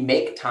 we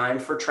make time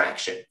for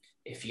traction.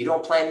 If you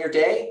don't plan your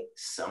day,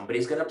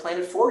 somebody's going to plan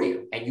it for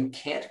you. And you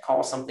can't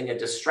call something a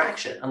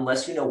distraction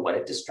unless you know what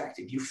it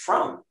distracted you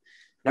from.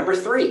 Number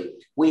 3,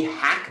 we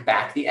hack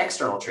back the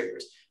external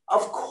triggers.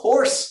 Of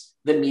course,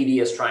 the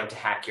media is trying to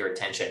hack your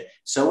attention.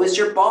 So is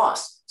your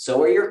boss.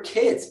 So are your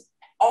kids.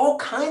 All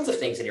kinds of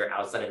things in your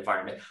outside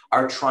environment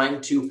are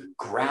trying to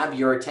grab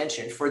your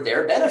attention for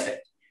their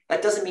benefit.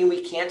 That doesn't mean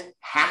we can't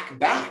hack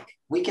back.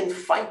 We can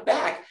fight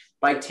back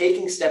by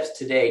taking steps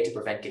today to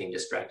prevent getting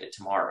distracted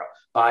tomorrow,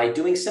 by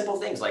doing simple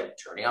things like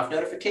turning off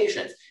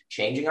notifications,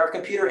 changing our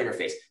computer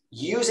interface,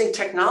 using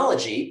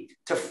technology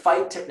to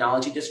fight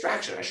technology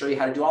distraction. I show you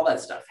how to do all that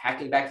stuff,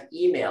 hacking back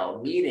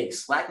email, meetings,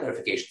 Slack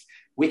notifications.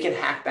 We can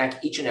hack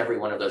back each and every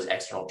one of those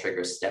external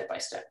triggers step by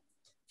step.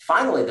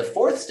 Finally, the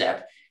 4th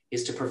step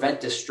is to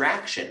prevent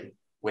distraction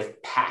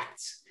with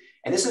pacts.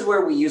 And this is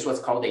where we use what's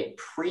called a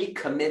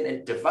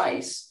pre-commitment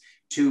device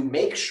to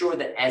make sure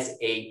that as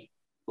a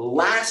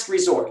last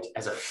resort,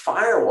 as a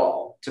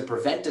firewall to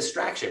prevent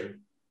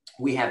distraction,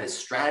 we have a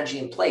strategy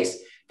in place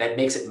that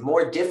makes it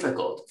more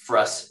difficult for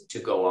us to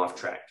go off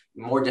track,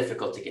 more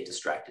difficult to get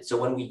distracted. So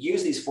when we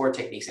use these 4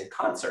 techniques in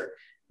concert,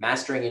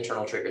 mastering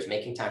internal triggers,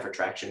 making time for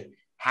traction,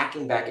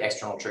 hacking back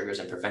external triggers,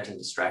 and preventing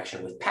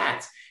distraction with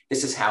pacts,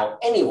 this is how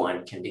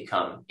anyone can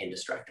become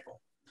indistractable.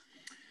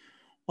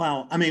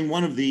 Wow. I mean,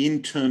 one of the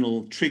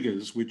internal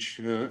triggers, which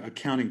are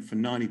accounting for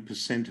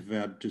 90% of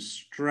our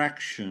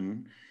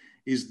distraction,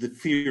 is the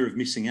fear of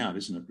missing out,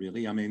 isn't it,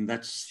 really? I mean,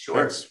 that's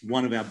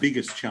one of our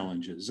biggest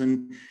challenges.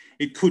 And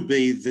it could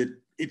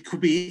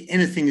be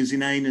anything as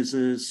inane as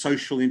a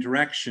social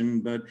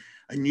interaction, but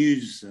a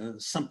news,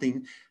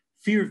 something.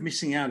 Fear of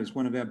missing out is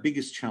one of our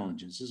biggest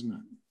challenges, isn't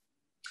it?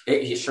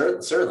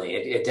 Certainly,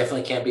 it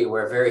definitely can be.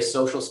 We're a very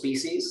social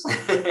species,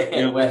 and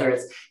Yeah. whether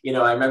it's,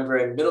 I remember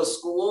in middle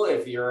school,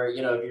 if if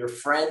your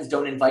friends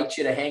don't invite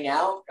you to hang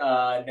out,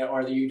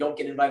 or you don't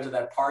get invited to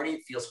that party,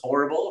 it feels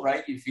horrible,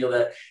 right? You feel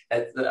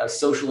that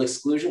social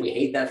exclusion. We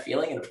hate that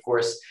feeling, and of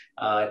course,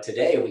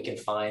 today we can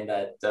find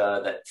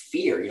that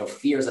fear.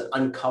 Fear is an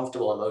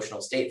uncomfortable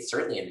emotional state,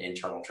 certainly an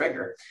internal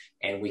trigger,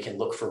 and we can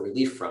look for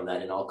relief from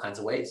that in all kinds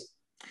of ways.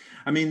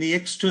 I mean, the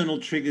external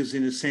triggers,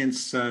 in a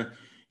sense, I've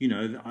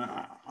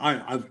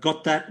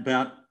got that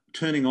about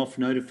turning off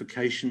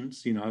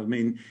notifications. I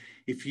mean,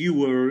 if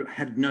you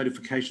had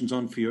notifications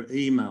on for your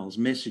emails,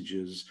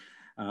 messages,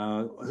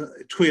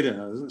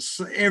 Twitter,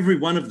 every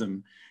one of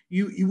them,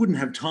 you wouldn't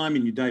have time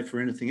in your day for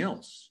anything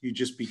else. You'd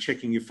just be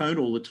checking your phone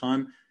all the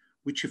time,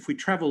 which if we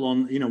travel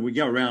on, we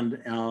go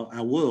around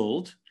our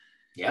world.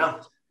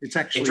 Yeah. It's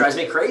actually, it drives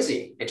me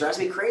crazy. It drives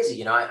me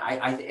crazy.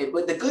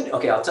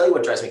 Okay, I'll tell you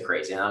what drives me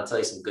crazy, and I'll tell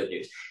you some good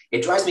news.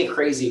 It drives me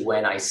crazy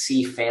when I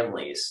see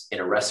families in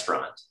a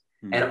restaurant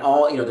and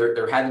all,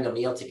 they're having a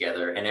meal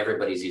together and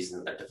everybody's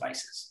using their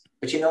devices.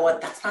 But you know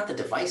what? That's not the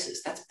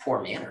devices. That's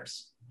poor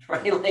manners,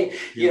 right?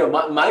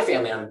 My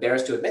family, I'm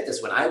embarrassed to admit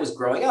this, when I was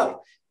growing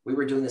up, we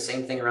were doing the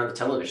same thing around the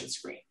television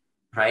screen.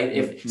 Right?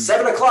 If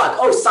 7 o'clock,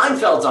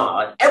 Seinfeld's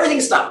on, everything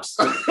stops.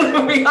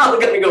 We all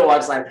going to go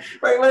watch Seinfeld.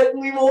 Right?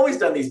 We've always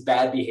done these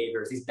bad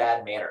behaviors, these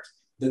bad manners.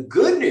 The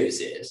good news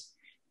is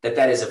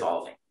that is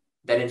evolving.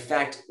 That in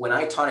fact, when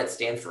I taught at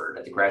Stanford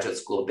at the Graduate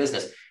School of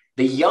Business,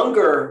 the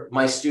younger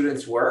my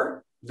students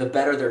were, the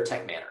better their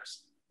tech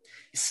manners.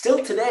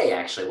 Still today,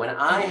 actually, when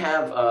I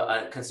have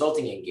a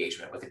consulting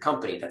engagement with a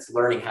company that's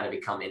learning how to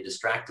become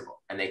indistractable,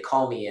 and they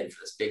call me in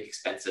for this big,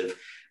 expensive,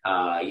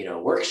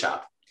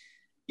 workshop,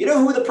 you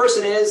know who the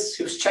person is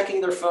who's checking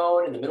their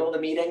phone in the middle of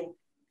the meeting?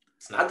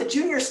 It's not the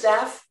junior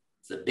staff.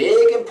 It's the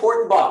big,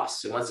 important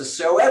boss who wants to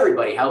show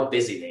everybody how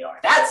busy they are.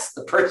 That's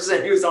the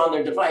person who's on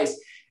their device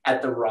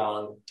at the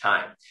wrong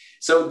time.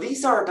 So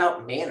these are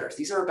about manners.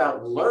 These are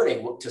about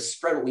learning to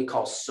spread what we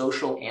call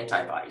social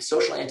antibodies.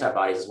 Social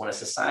antibodies is when a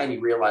society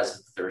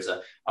realizes that there's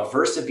a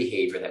aversive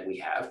behavior that we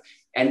have,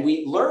 and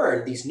we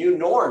learn these new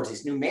norms,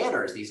 these new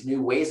manners, these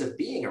new ways of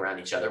being around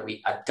each other.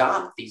 We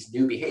adopt these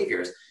new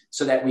behaviors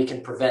so that we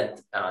can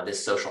prevent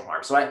this social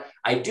harm. So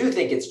I do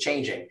think it's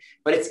changing,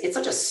 but it's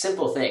such a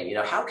simple thing.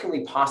 How can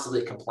we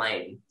possibly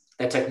complain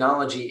that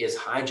technology is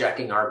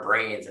hijacking our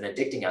brains and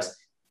addicting us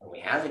when we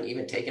haven't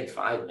even taken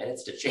 5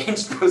 minutes to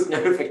change those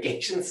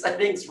notification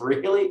settings,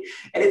 really?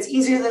 And it's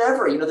easier than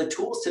ever. The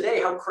tools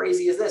today, how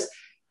crazy is this?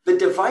 The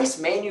device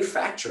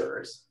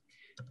manufacturers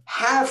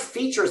have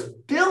features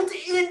built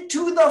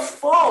into the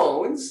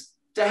phones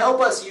to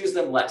help us use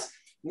them less.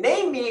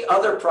 Name me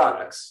other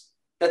products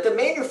that the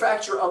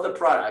manufacturer of the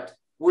product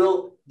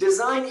will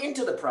design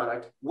into the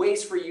product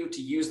ways for you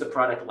to use the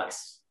product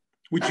less.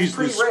 That's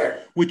pretty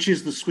rare. Which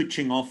is the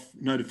switching off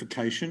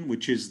notification,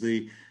 which is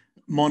the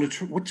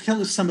monitor. Tell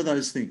us some of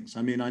those things.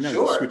 I mean, I know.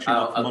 Sure.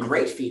 A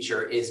great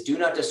feature is do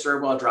not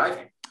disturb while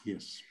driving.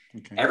 Yes.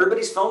 Okay.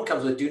 Everybody's phone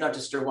comes with do not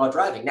disturb while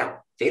driving.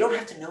 Now, they don't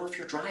have to know if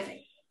you're driving.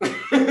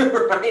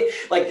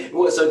 Right?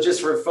 So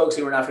just for folks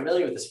who are not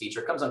familiar with this feature,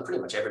 it comes on pretty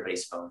much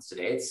everybody's phones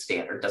today. It's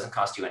standard, doesn't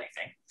cost you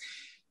anything.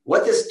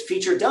 What this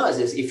feature does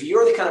is if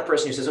you're the kind of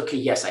person who says, okay,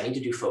 yes, I need to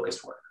do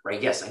focused work, right?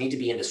 Yes, I need to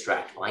be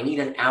indistractable. I need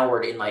an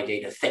hour in my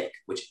day to think,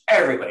 which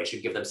everybody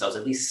should give themselves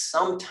at least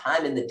some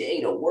time in the day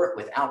to work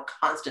without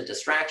constant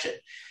distraction.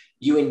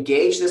 You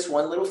engage this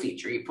one little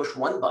feature, you push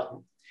one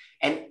button,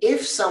 and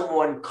if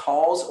someone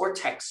calls or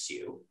texts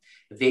you,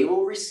 they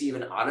will receive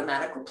an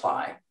automatic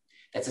reply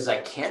that says,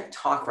 I can't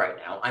talk right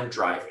now, I'm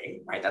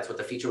driving, right? That's what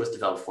the feature was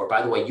developed for.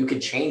 By the way, you can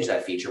change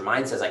that feature.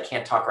 Mine says, I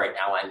can't talk right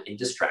now, I'm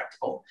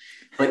indistractable.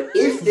 But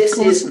if this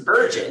is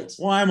urgent.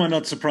 Why am I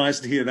not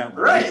surprised to hear that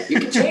one? Right, you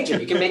can change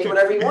it. You can make it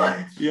whatever you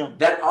want. Yeah.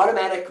 That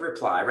automatic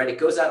reply, right? It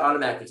goes out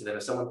automatically to them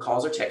if someone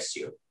calls or texts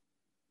you.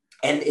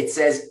 And it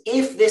says,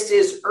 if this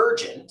is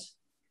urgent,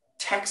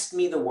 text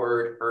me the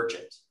word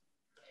urgent.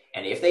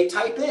 And if they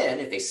type in,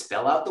 if they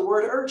spell out the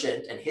word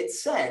urgent and hit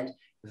send,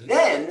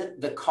 then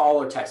the call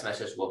or text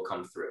message will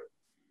come through.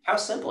 How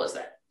simple is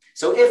that?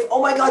 So if,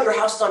 oh my God, your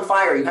house is on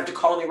fire, you have to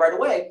call me right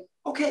away.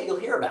 Okay, you'll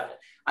hear about it.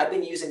 I've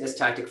been using this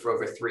tactic for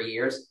over 3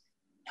 years.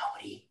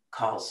 Nobody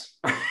calls.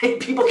 Right?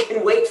 People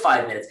can wait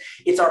 5 minutes.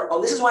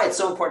 This is why it's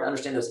so important to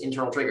understand those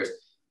internal triggers.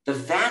 The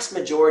vast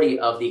majority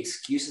of the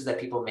excuses that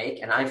people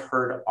make, and I've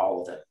heard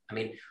all of them. I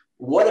mean,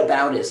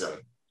 whataboutism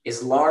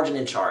is large and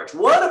in charge.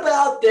 What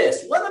about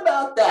this? What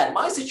about that?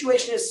 My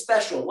situation is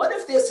special. What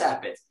if this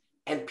happens?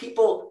 And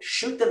people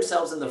shoot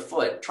themselves in the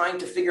foot trying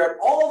to figure out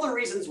all the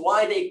reasons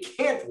why they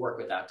can't work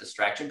without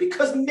distraction,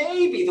 because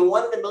maybe the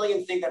 1 in a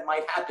million thing that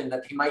might happen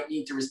that they might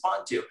need to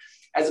respond to,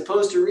 as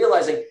opposed to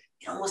realizing it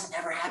almost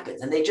never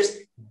happens. And they just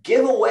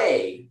give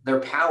away their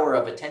power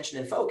of attention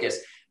and focus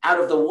out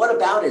of the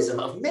whataboutism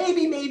of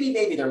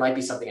maybe there might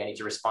be something I need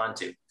to respond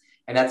to.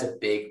 And that's a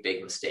big,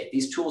 big mistake.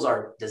 These tools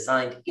are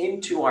designed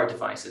into our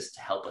devices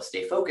to help us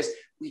stay focused.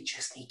 We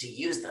just need to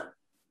use them.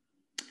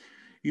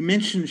 You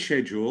mentioned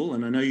schedule,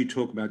 and I know you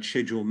talk about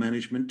schedule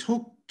management.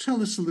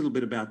 Tell us a little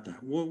bit about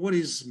that. What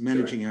is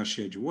managing our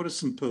schedule? What are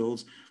some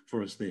pearls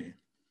for us there?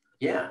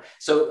 Yeah.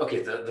 So,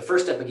 okay, the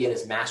first step again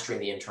is mastering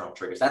the internal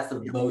triggers. That's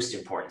the most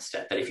important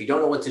step. That if you don't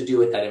know what to do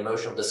with that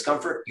emotional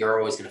discomfort, you're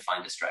always going to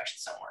find distraction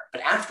somewhere.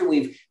 But after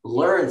we've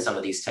learned some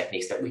of these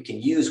techniques that we can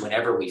use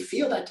whenever we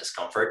feel that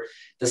discomfort,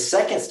 the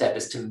second step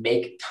is to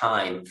make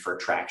time for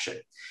traction.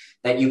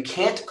 That you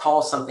can't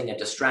call something a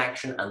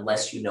distraction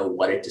unless you know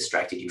what it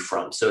distracted you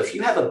from. So if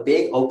you have a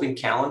big open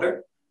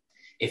calendar,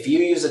 if you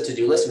use a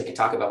to-do list, and we can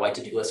talk about why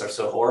to-do lists are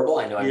so horrible.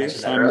 I know I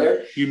mentioned that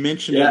earlier. You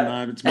mentioned it,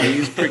 and it's my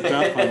ears pricked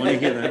up. I want to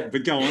hear that,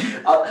 but go on.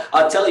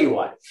 I'll tell you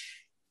why.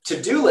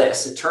 To-do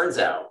lists, it turns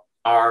out,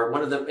 are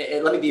one of the,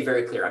 let me be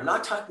very clear. I'm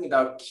not talking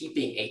about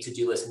keeping a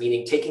to-do list,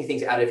 meaning taking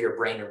things out of your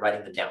brain and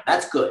writing them down.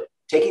 That's good.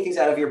 Taking things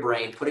out of your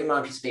brain, putting them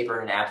on a piece of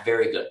paper in an app,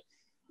 very good.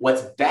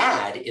 What's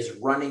bad is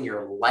running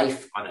your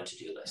life on a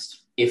to-do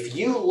list. If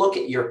you look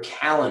at your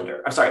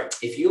calendar,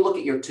 if you look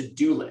at your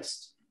to-do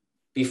list,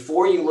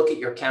 before you look at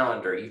your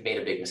calendar, you've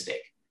made a big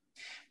mistake,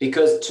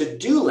 because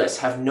to-do lists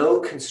have no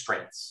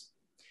constraints.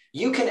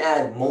 You can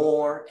add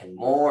more and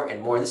more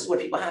and more. And this is what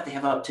people have. They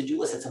have a to-do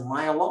list that's a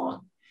mile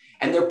long,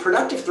 and they're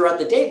productive throughout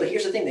the day. But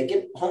here's the thing. They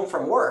get home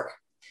from work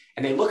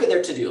and they look at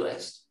their to-do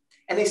list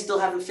and they still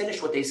haven't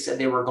finished what they said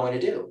they were going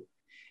to do.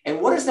 And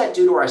what does that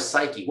do to our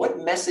psyche?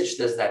 What message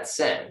does that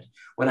send?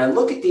 When I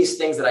look at these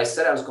things that I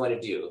said I was going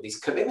to do, these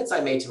commitments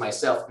I made to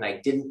myself, and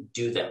I didn't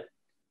do them,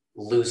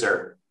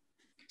 loser.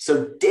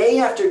 So day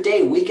after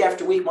day, week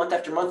after week, month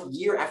after month,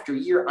 year after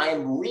year, I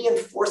am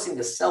reinforcing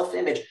the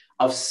self-image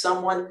of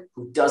someone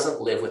who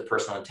doesn't live with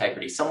personal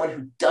integrity, someone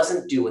who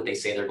doesn't do what they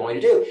say they're going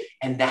to do.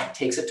 And that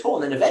takes a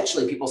toll. And then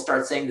eventually people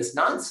start saying this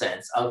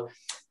nonsense of,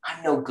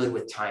 I'm no good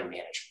with time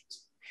management.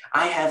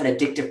 I have an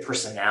addictive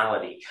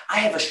personality. I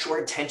have a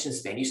short attention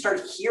span. You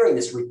start hearing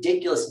this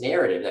ridiculous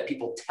narrative that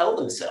people tell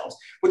themselves,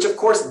 which of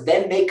course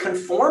then they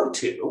conform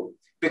to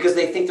because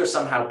they think they're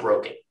somehow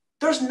broken.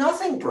 There's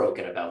nothing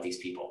broken about these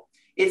people.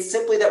 It's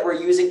simply that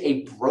we're using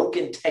a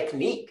broken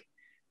technique.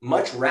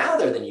 Much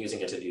rather than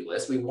using a to-do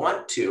list, we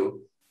want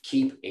to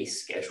keep a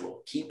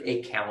schedule, keep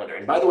a calendar.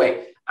 And by the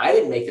way, I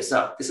didn't make this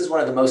up. This is one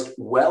of the most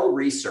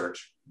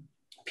well-researched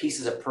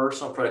pieces of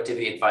personal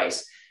productivity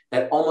advice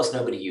that almost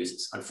nobody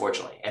uses,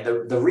 unfortunately. And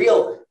the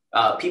real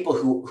people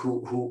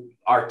who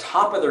are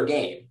top of their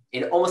game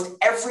in almost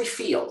every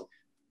field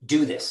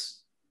do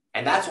this.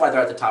 And that's why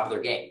they're at the top of their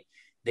game.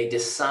 They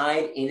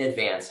decide in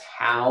advance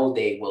how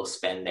they will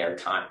spend their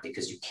time,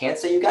 because you can't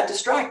say you got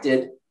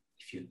distracted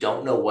if you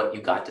don't know what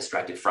you got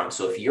distracted from.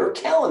 So if your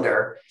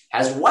calendar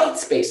has white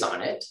space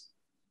on it,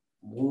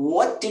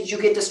 what did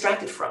you get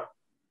distracted from?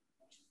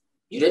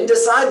 You didn't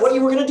decide what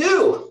you were going to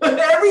do.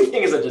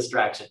 Everything is a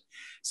distraction.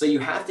 So you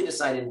have to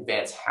decide in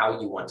advance how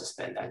you want to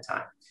spend that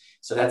time.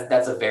 So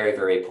that's a very,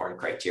 very important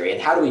criteria.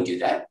 And how do we do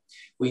that?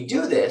 We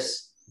do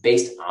this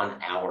based on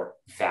our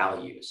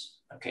values.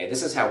 Okay,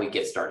 this is how we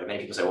get started.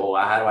 Many people say, well,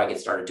 how do I get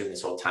started doing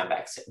this whole time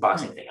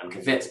boxing thing? I'm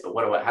convinced, but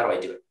how do I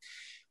do it?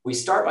 We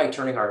start by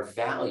turning our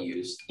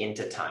values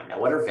into time. Now,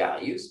 what are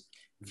values?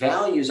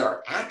 Values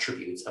are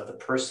attributes of the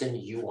person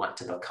you want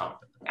to become.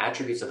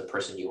 Attributes of the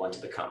person you want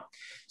to become.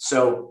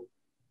 So,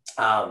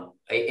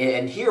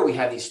 and here we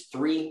have these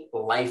 3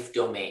 life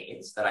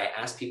domains that I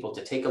ask people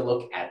to take a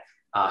look at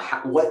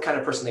what kind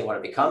of person they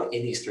want to become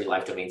in these 3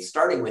 life domains,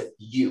 starting with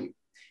you.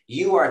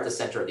 You are at the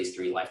center of these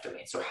 3 life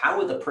domains. So how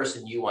would the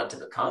person you want to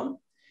become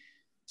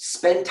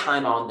spend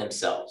time on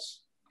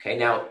themselves? Okay,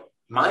 now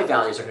my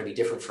values are going to be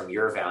different from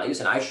your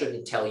values, and I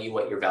shouldn't tell you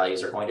what your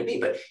values are going to be.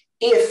 But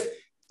if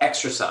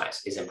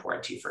exercise is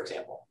important to you, for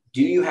example,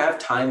 do you have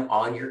time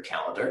on your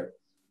calendar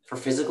for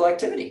physical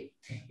activity?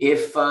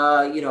 If,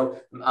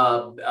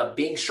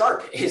 being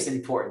sharp is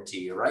important to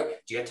you, right?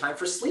 Do you have time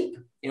for sleep?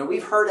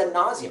 We've heard ad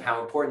nauseum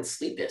how important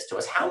sleep is to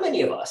us. How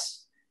many of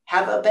us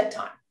have a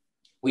bedtime?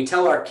 We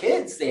tell our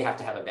kids they have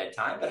to have a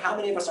bedtime, but how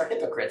many of us are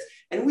hypocrites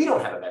and we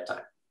don't have a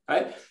bedtime,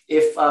 right?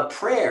 If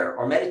prayer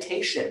or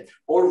meditation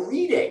or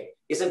reading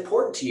is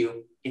important to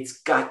you,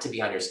 it's got to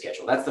be on your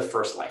schedule. That's the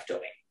first life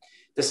domain.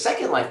 The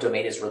second life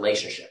domain is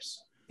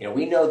relationships.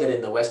 We know that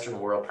in the Western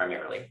world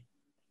primarily,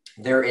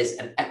 there is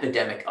an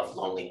epidemic of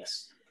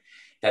loneliness.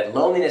 That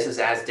loneliness is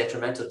as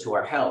detrimental to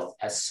our health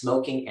as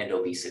smoking and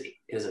obesity.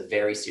 It is a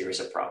very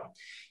serious problem.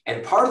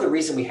 And part of the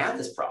reason we have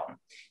this problem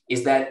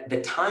is that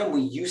the time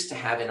we used to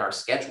have in our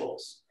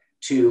schedules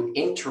to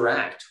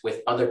interact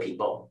with other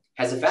people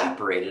has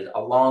evaporated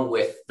along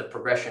with the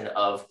progression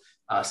of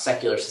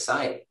secular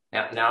society.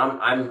 Now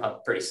I'm a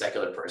pretty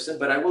secular person,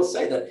 but I will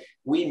say that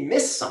we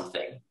miss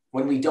something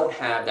when we don't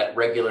have that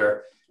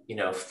regular,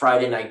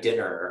 Friday night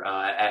dinner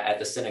at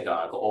the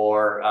synagogue,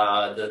 or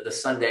the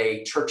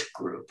Sunday church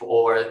group,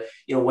 or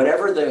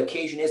whatever the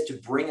occasion is to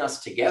bring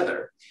us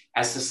together.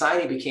 As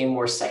society became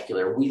more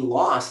secular, we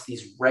lost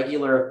these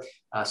regular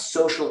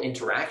social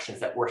interactions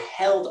that were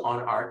held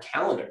on our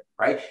calendar,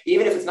 right?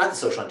 Even if it's not the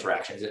social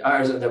interactions,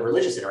 or the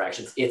religious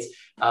interactions, it's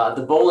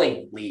the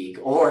bowling league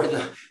or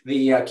the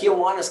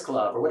Kiwanis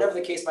Club, or whatever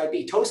the case might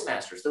be,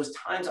 Toastmasters, those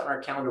times on our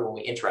calendar when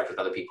we interact with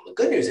other people. The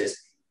good news is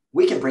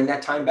we can bring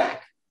that time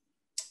back.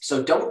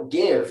 So don't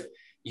give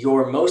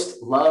your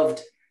most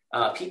loved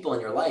people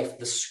in your life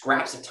the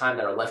scraps of time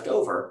that are left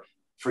over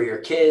for your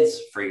kids,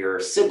 for your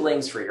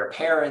siblings, for your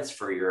parents,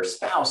 for your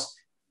spouse.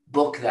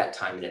 Book that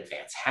time in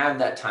advance. Have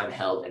that time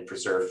held and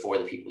preserved for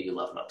the people you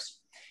love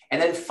most.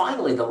 And then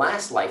finally, the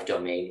last life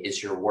domain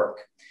is your work.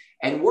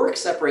 And work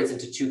separates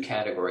into two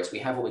categories. We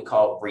have what we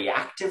call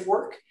reactive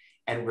work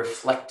and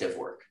reflective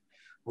work.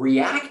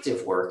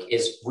 Reactive work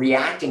is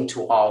reacting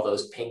to all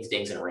those pings,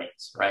 dings, and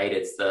rings, right?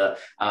 It's the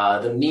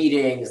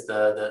meetings,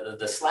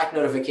 the Slack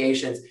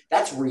notifications.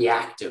 That's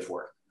reactive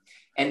work.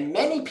 And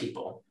many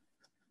people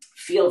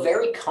feel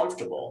very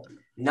comfortable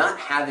not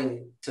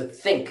having to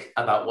think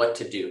about what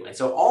to do. And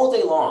so all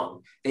day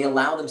long, they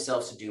allow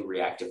themselves to do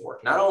reactive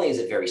work. Not only is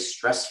it very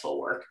stressful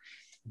work,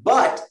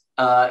 but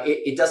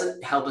it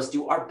doesn't help us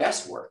do our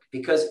best work,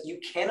 because you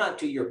cannot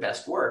do your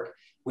best work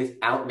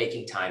without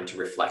making time to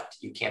reflect.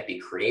 You can't be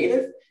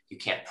creative. You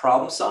can't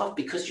problem solve,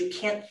 because you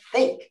can't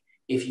think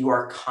if you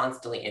are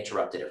constantly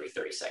interrupted every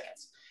 30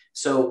 seconds.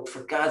 So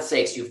for God's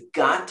sakes, you've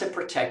got to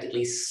protect at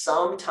least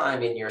some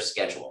time in your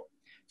schedule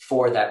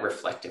for that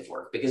reflective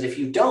work, because if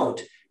you don't,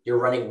 you're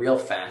running real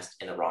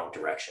fast in the wrong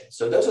direction.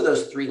 So those are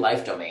those three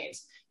life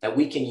domains that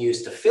we can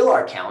use to fill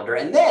our calendar.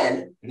 And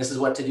then, and this is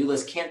what to-do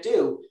lists can't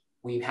do,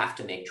 we have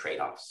to make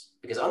trade-offs,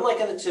 because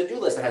unlike a to-do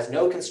list that has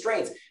no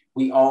constraints,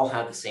 we all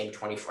have the same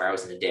 24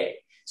 hours in a day.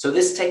 So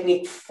this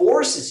technique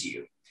forces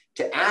you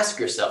to ask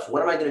yourself,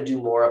 what am I going to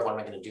do more of? What am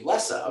I going to do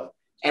less of?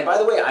 And by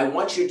the way, I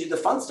want you to do the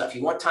fun stuff.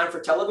 You want time for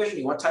television?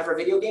 You want time for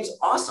video games?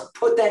 Awesome.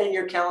 Put that in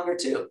your calendar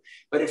too.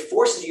 But it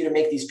forces you to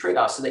make these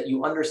trade-offs so that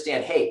you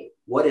understand, hey,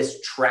 what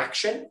is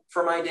traction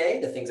for my day?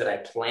 The things that I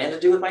plan to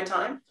do with my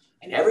time,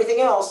 and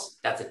everything else,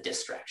 that's a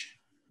distraction.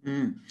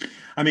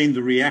 I mean,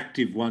 the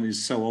reactive one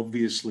is so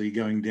obviously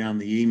going down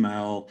the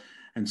email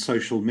and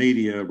social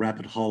media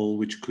rabbit hole,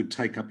 which could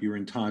take up your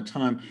entire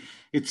time.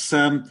 It's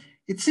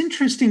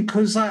interesting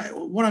because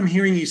what I'm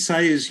hearing you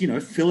say is,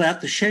 fill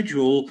out the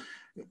schedule,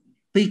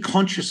 be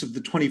conscious of the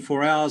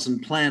 24 hours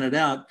and plan it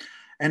out.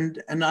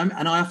 And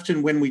I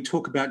often, when we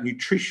talk about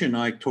nutrition,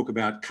 I talk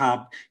about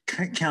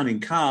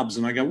counting carbs,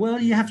 and I go, well,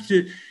 you have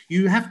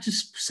to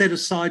set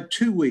aside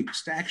 2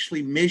 weeks to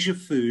actually measure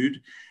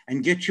food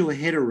and get your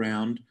head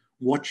around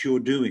what you're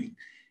doing.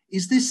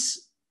 Is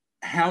this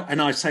how?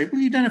 And I say,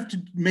 well, you don't have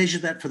to measure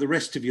that for the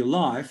rest of your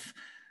life,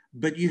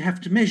 but you have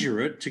to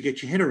measure it to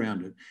get your head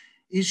around it.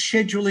 Is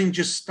scheduling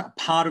just a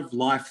part of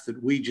life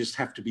that we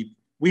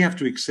have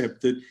to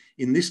accept that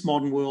in this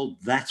modern world,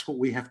 that's what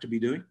we have to be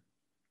doing?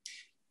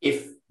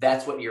 If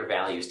that's what your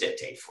values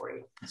dictate for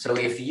you. So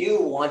if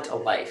you want a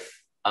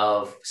life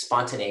of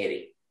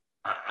spontaneity,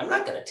 I'm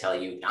not going to tell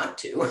you not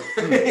to.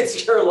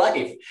 It's your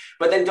life.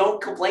 But then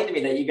don't complain to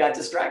me that you got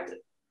distracted.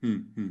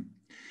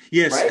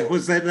 Yes, right?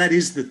 Because that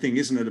is the thing,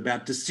 isn't it,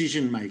 about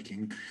decision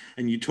making?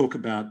 And you talk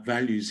about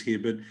values here,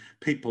 but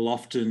people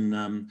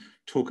often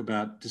talk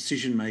about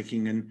decision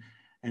making and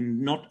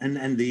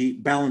the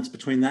balance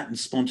between that and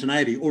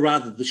spontaneity, or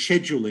rather the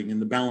scheduling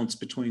and the balance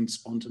between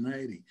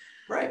spontaneity.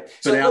 Right.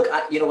 So look,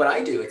 what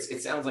I do,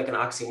 it sounds like an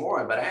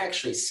oxymoron, but I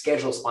actually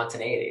schedule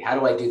spontaneity. How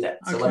do I do that?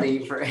 So let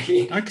me,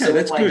 so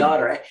with my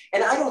daughter,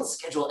 and I don't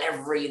schedule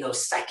every,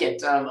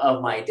 second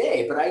of my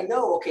day, but I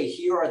know, okay,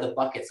 here are the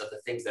buckets of the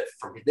things that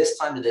from this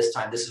time to this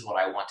time, this is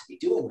what I want to be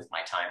doing with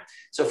my time.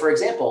 So for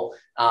example,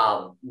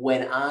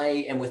 when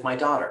I am with my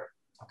daughter,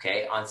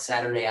 okay, on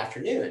Saturday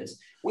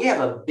afternoons, we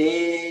have a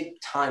big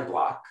time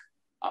block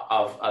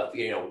of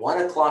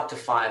 1 o'clock to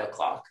 5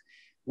 o'clock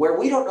where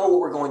we don't know what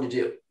we're going to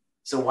do.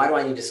 So why do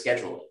I need to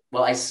schedule it?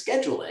 Well, I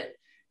schedule it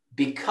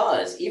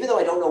because even though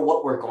I don't know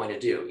what we're going to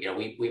do,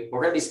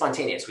 we're going to be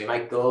spontaneous. We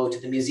might go to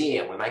the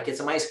museum. We might get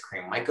some ice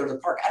cream. We might go to the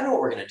park. I don't know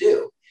what we're going to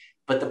do.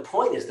 But the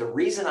point is, the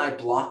reason I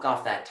block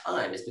off that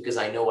time is because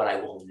I know what I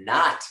will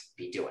not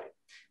be doing.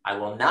 I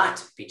will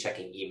not be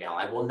checking email.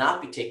 I will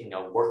not be taking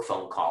a work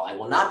phone call. I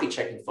will not be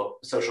checking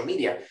social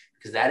media,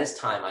 because that is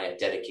time I have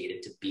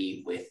dedicated to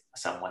be with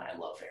someone I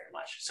love very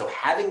much. So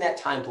having that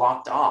time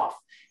blocked off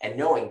and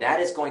knowing that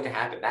is going to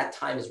happen, that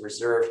time is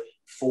reserved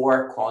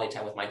for quality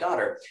time with my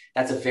daughter,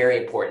 that's a very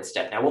important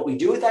step. Now, what we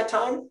do with that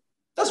time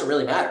doesn't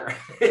really matter.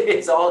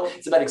 It's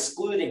about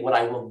excluding what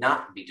I will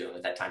not be doing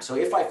with that time. So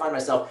if I find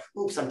myself,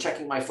 oops, I'm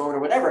checking my phone or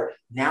whatever,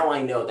 now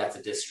I know that's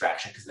a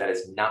distraction, because that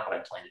is not what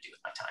I plan to do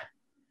with my time.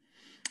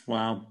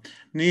 Wow.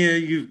 Nir,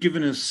 you've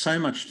given us so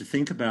much to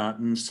think about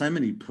and so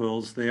many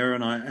pearls there.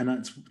 And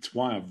it's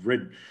why I've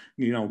read,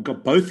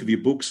 got both of your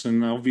books.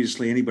 And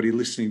obviously anybody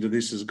listening to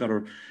this has got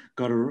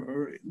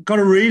got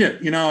to read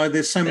it.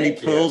 There's so many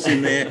pearls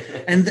in there,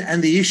 and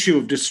the issue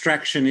of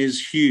distraction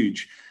is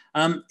huge.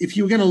 If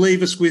you were going to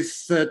leave us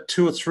with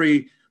 2 or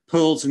 3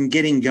 pearls and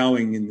getting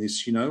going in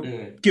this,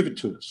 give it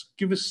to us.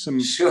 Give us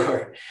some.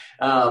 Sure.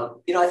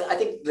 I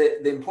think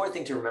the important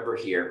thing to remember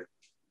here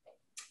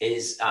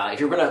is if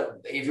you're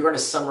going to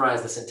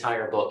summarize this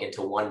entire book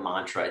into one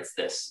mantra, it's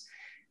this: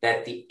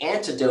 that the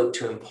antidote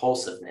to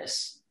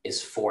impulsiveness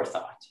is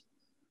forethought.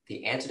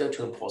 The antidote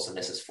to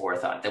impulsiveness is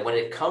forethought. That when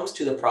it comes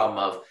to the problem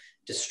of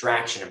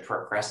distraction and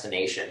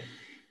procrastination,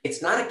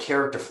 it's not a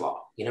character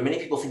flaw. Many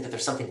people think that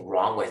there's something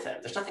wrong with them.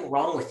 There's nothing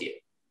wrong with you.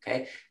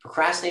 Okay.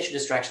 Procrastination,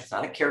 distraction, it's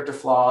not a character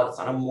flaw. It's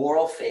not a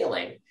moral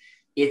failing.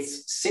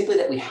 It's simply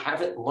that we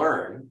haven't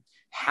learned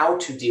how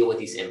to deal with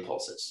these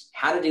impulses,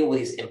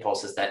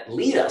 that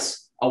lead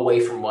us away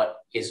from what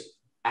is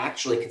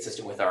actually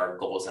consistent with our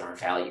goals and our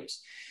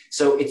values.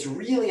 So it's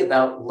really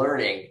about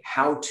learning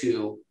how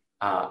to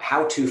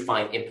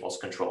find impulse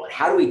control. And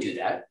how do we do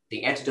that?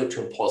 The antidote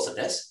to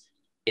impulsiveness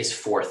is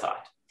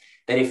forethought.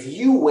 That if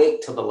you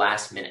wait till the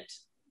last minute,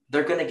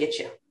 they're going to get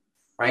you,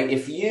 right?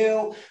 If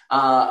you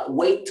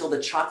wait till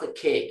the chocolate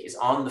cake is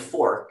on the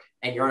fork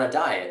and you're on a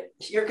diet,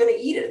 you're going to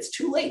eat it. It's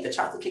too late. The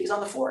chocolate cake is on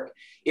the fork.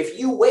 If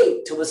you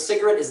wait till the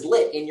cigarette is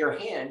lit in your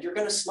hand, you're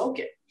going to smoke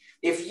it.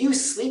 If you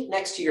sleep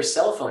next to your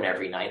cell phone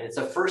every night, and it's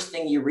the first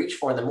thing you reach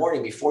for in the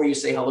morning before you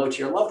say hello to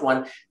your loved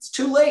one, it's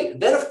too late.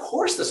 Then, of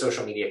course, the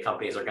social media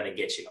companies are going to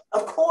get you.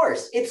 Of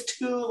course, it's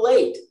too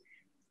late.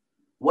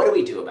 What do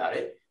we do about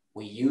it?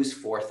 We use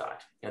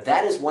forethought.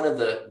 That is one of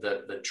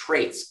the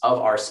traits of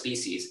our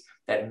species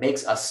that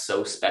makes us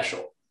so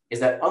special, is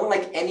that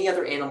unlike any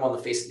other animal on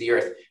the face of the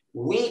earth,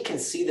 we can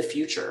see the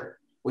future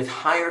with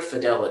higher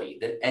fidelity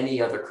than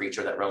any other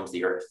creature that roams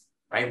the earth,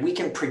 right? We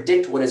can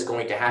predict what is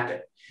going to happen.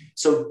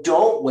 So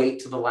don't wait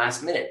till the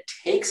last minute.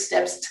 Take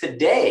steps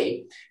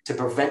today to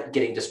prevent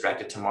getting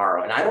distracted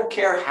tomorrow. And I don't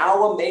care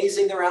how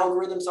amazing their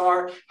algorithms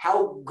are,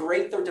 how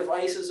great their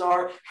devices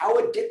are, how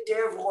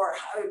addictive or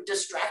how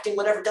distracting,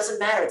 whatever, it doesn't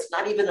matter. It's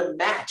not even a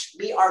match.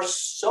 We are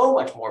so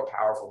much more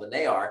powerful than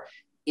they are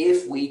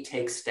if we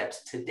take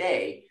steps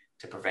today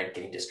to prevent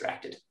getting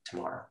distracted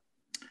tomorrow.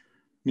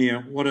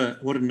 Nir, what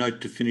a note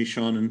to finish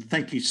on. And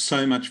thank you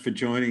so much for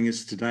joining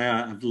us today.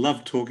 I've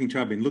loved talking to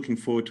you. I've been looking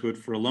forward to it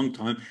for a long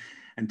time.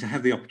 And to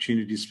have the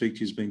opportunity to speak to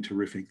you has been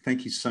terrific.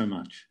 Thank you so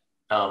much.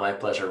 Oh, my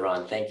pleasure,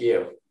 Ron. Thank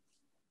you.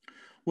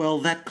 Well,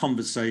 that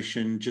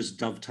conversation just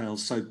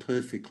dovetails so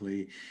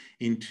perfectly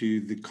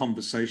into the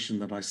conversation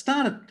that I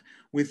started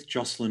with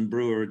Jocelyn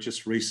Brewer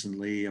just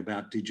recently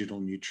about digital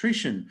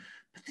nutrition.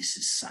 But this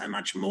is so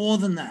much more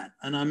than that.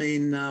 And I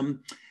mean,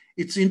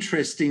 it's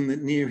interesting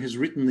that Nir has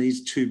written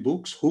these 2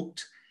 books,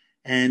 Hooked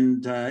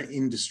and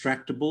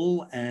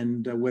Indistractable,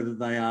 and whether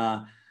they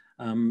are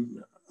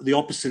the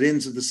opposite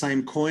ends of the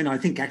same coin. I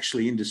think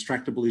actually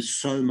Indistractable is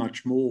so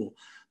much more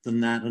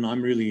than that, and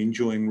I'm really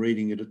enjoying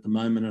reading it at the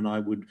moment, and I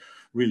would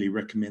really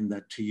recommend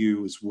that to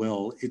you as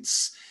well.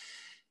 It's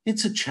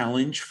a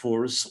challenge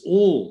for us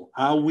all.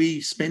 Are we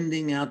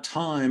spending our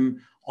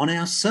time on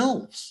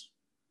ourselves?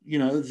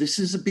 This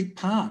is a big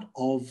part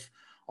of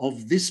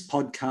this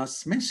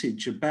podcast's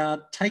message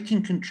about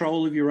taking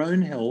control of your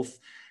own health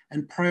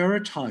and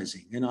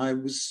prioritizing. And I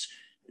was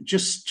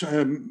just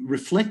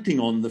reflecting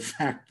on the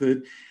fact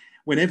that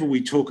whenever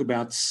we talk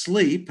about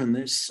sleep, and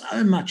there's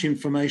so much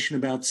information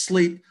about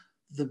sleep,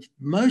 the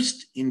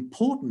most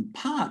important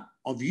part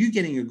of you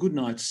getting a good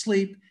night's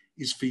sleep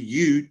is for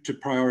you to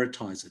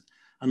prioritize it.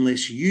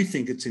 Unless you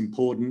think it's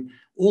important,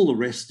 all the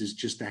rest is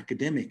just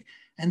academic.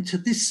 And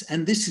this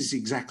is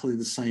exactly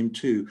the same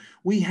too.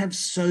 We have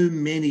so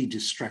many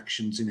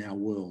distractions in our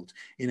world,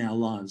 in our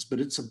lives, but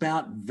it's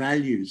about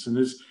values. And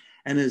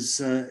as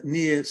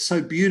Nir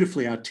so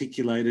beautifully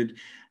articulated,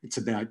 it's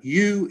about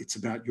you, it's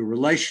about your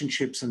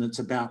relationships, and it's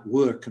about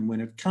work. And when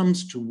it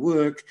comes to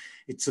work,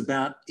 it's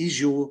about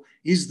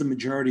is the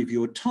majority of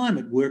your time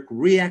at work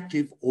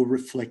reactive or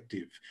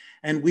reflective?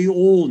 And we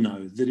all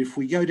know that if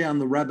we go down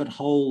the rabbit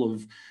hole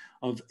of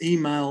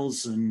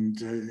emails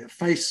and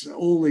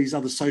all these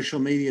other social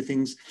media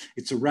things,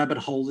 it's a rabbit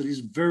hole that is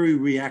very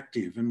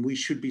reactive, and we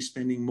should be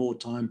spending more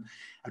time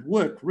at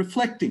work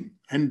reflecting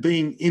and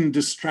being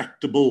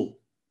indistractable.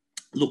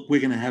 Look,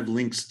 we're going to have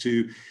links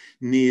to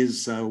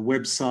Nir's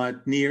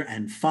website, Nir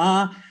and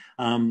Far,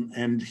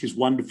 and his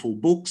wonderful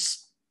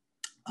books.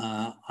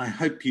 I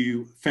hope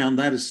you found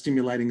that as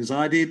stimulating as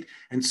I did,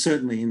 and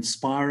certainly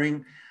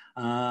inspiring.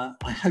 I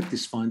hope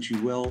this finds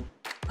you well.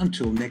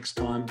 Until next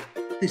time,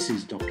 this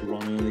is Dr.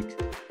 Ron Ehrlich.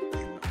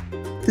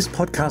 This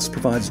podcast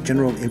provides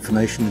general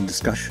information and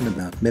discussion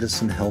about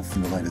medicine, health,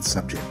 and related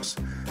subjects.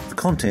 The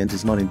content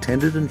is not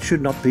intended and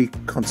should not be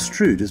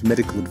construed as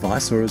medical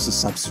advice or as a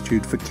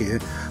substitute for care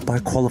by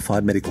a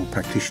qualified medical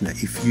practitioner.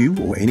 If you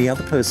or any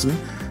other person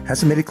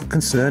has a medical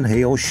concern,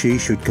 he or she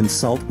should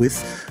consult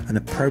with an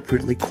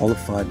appropriately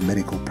qualified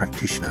medical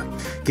practitioner.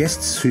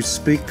 Guests who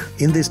speak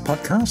in this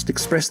podcast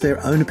express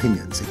their own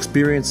opinions,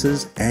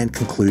 experiences, and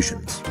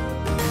conclusions.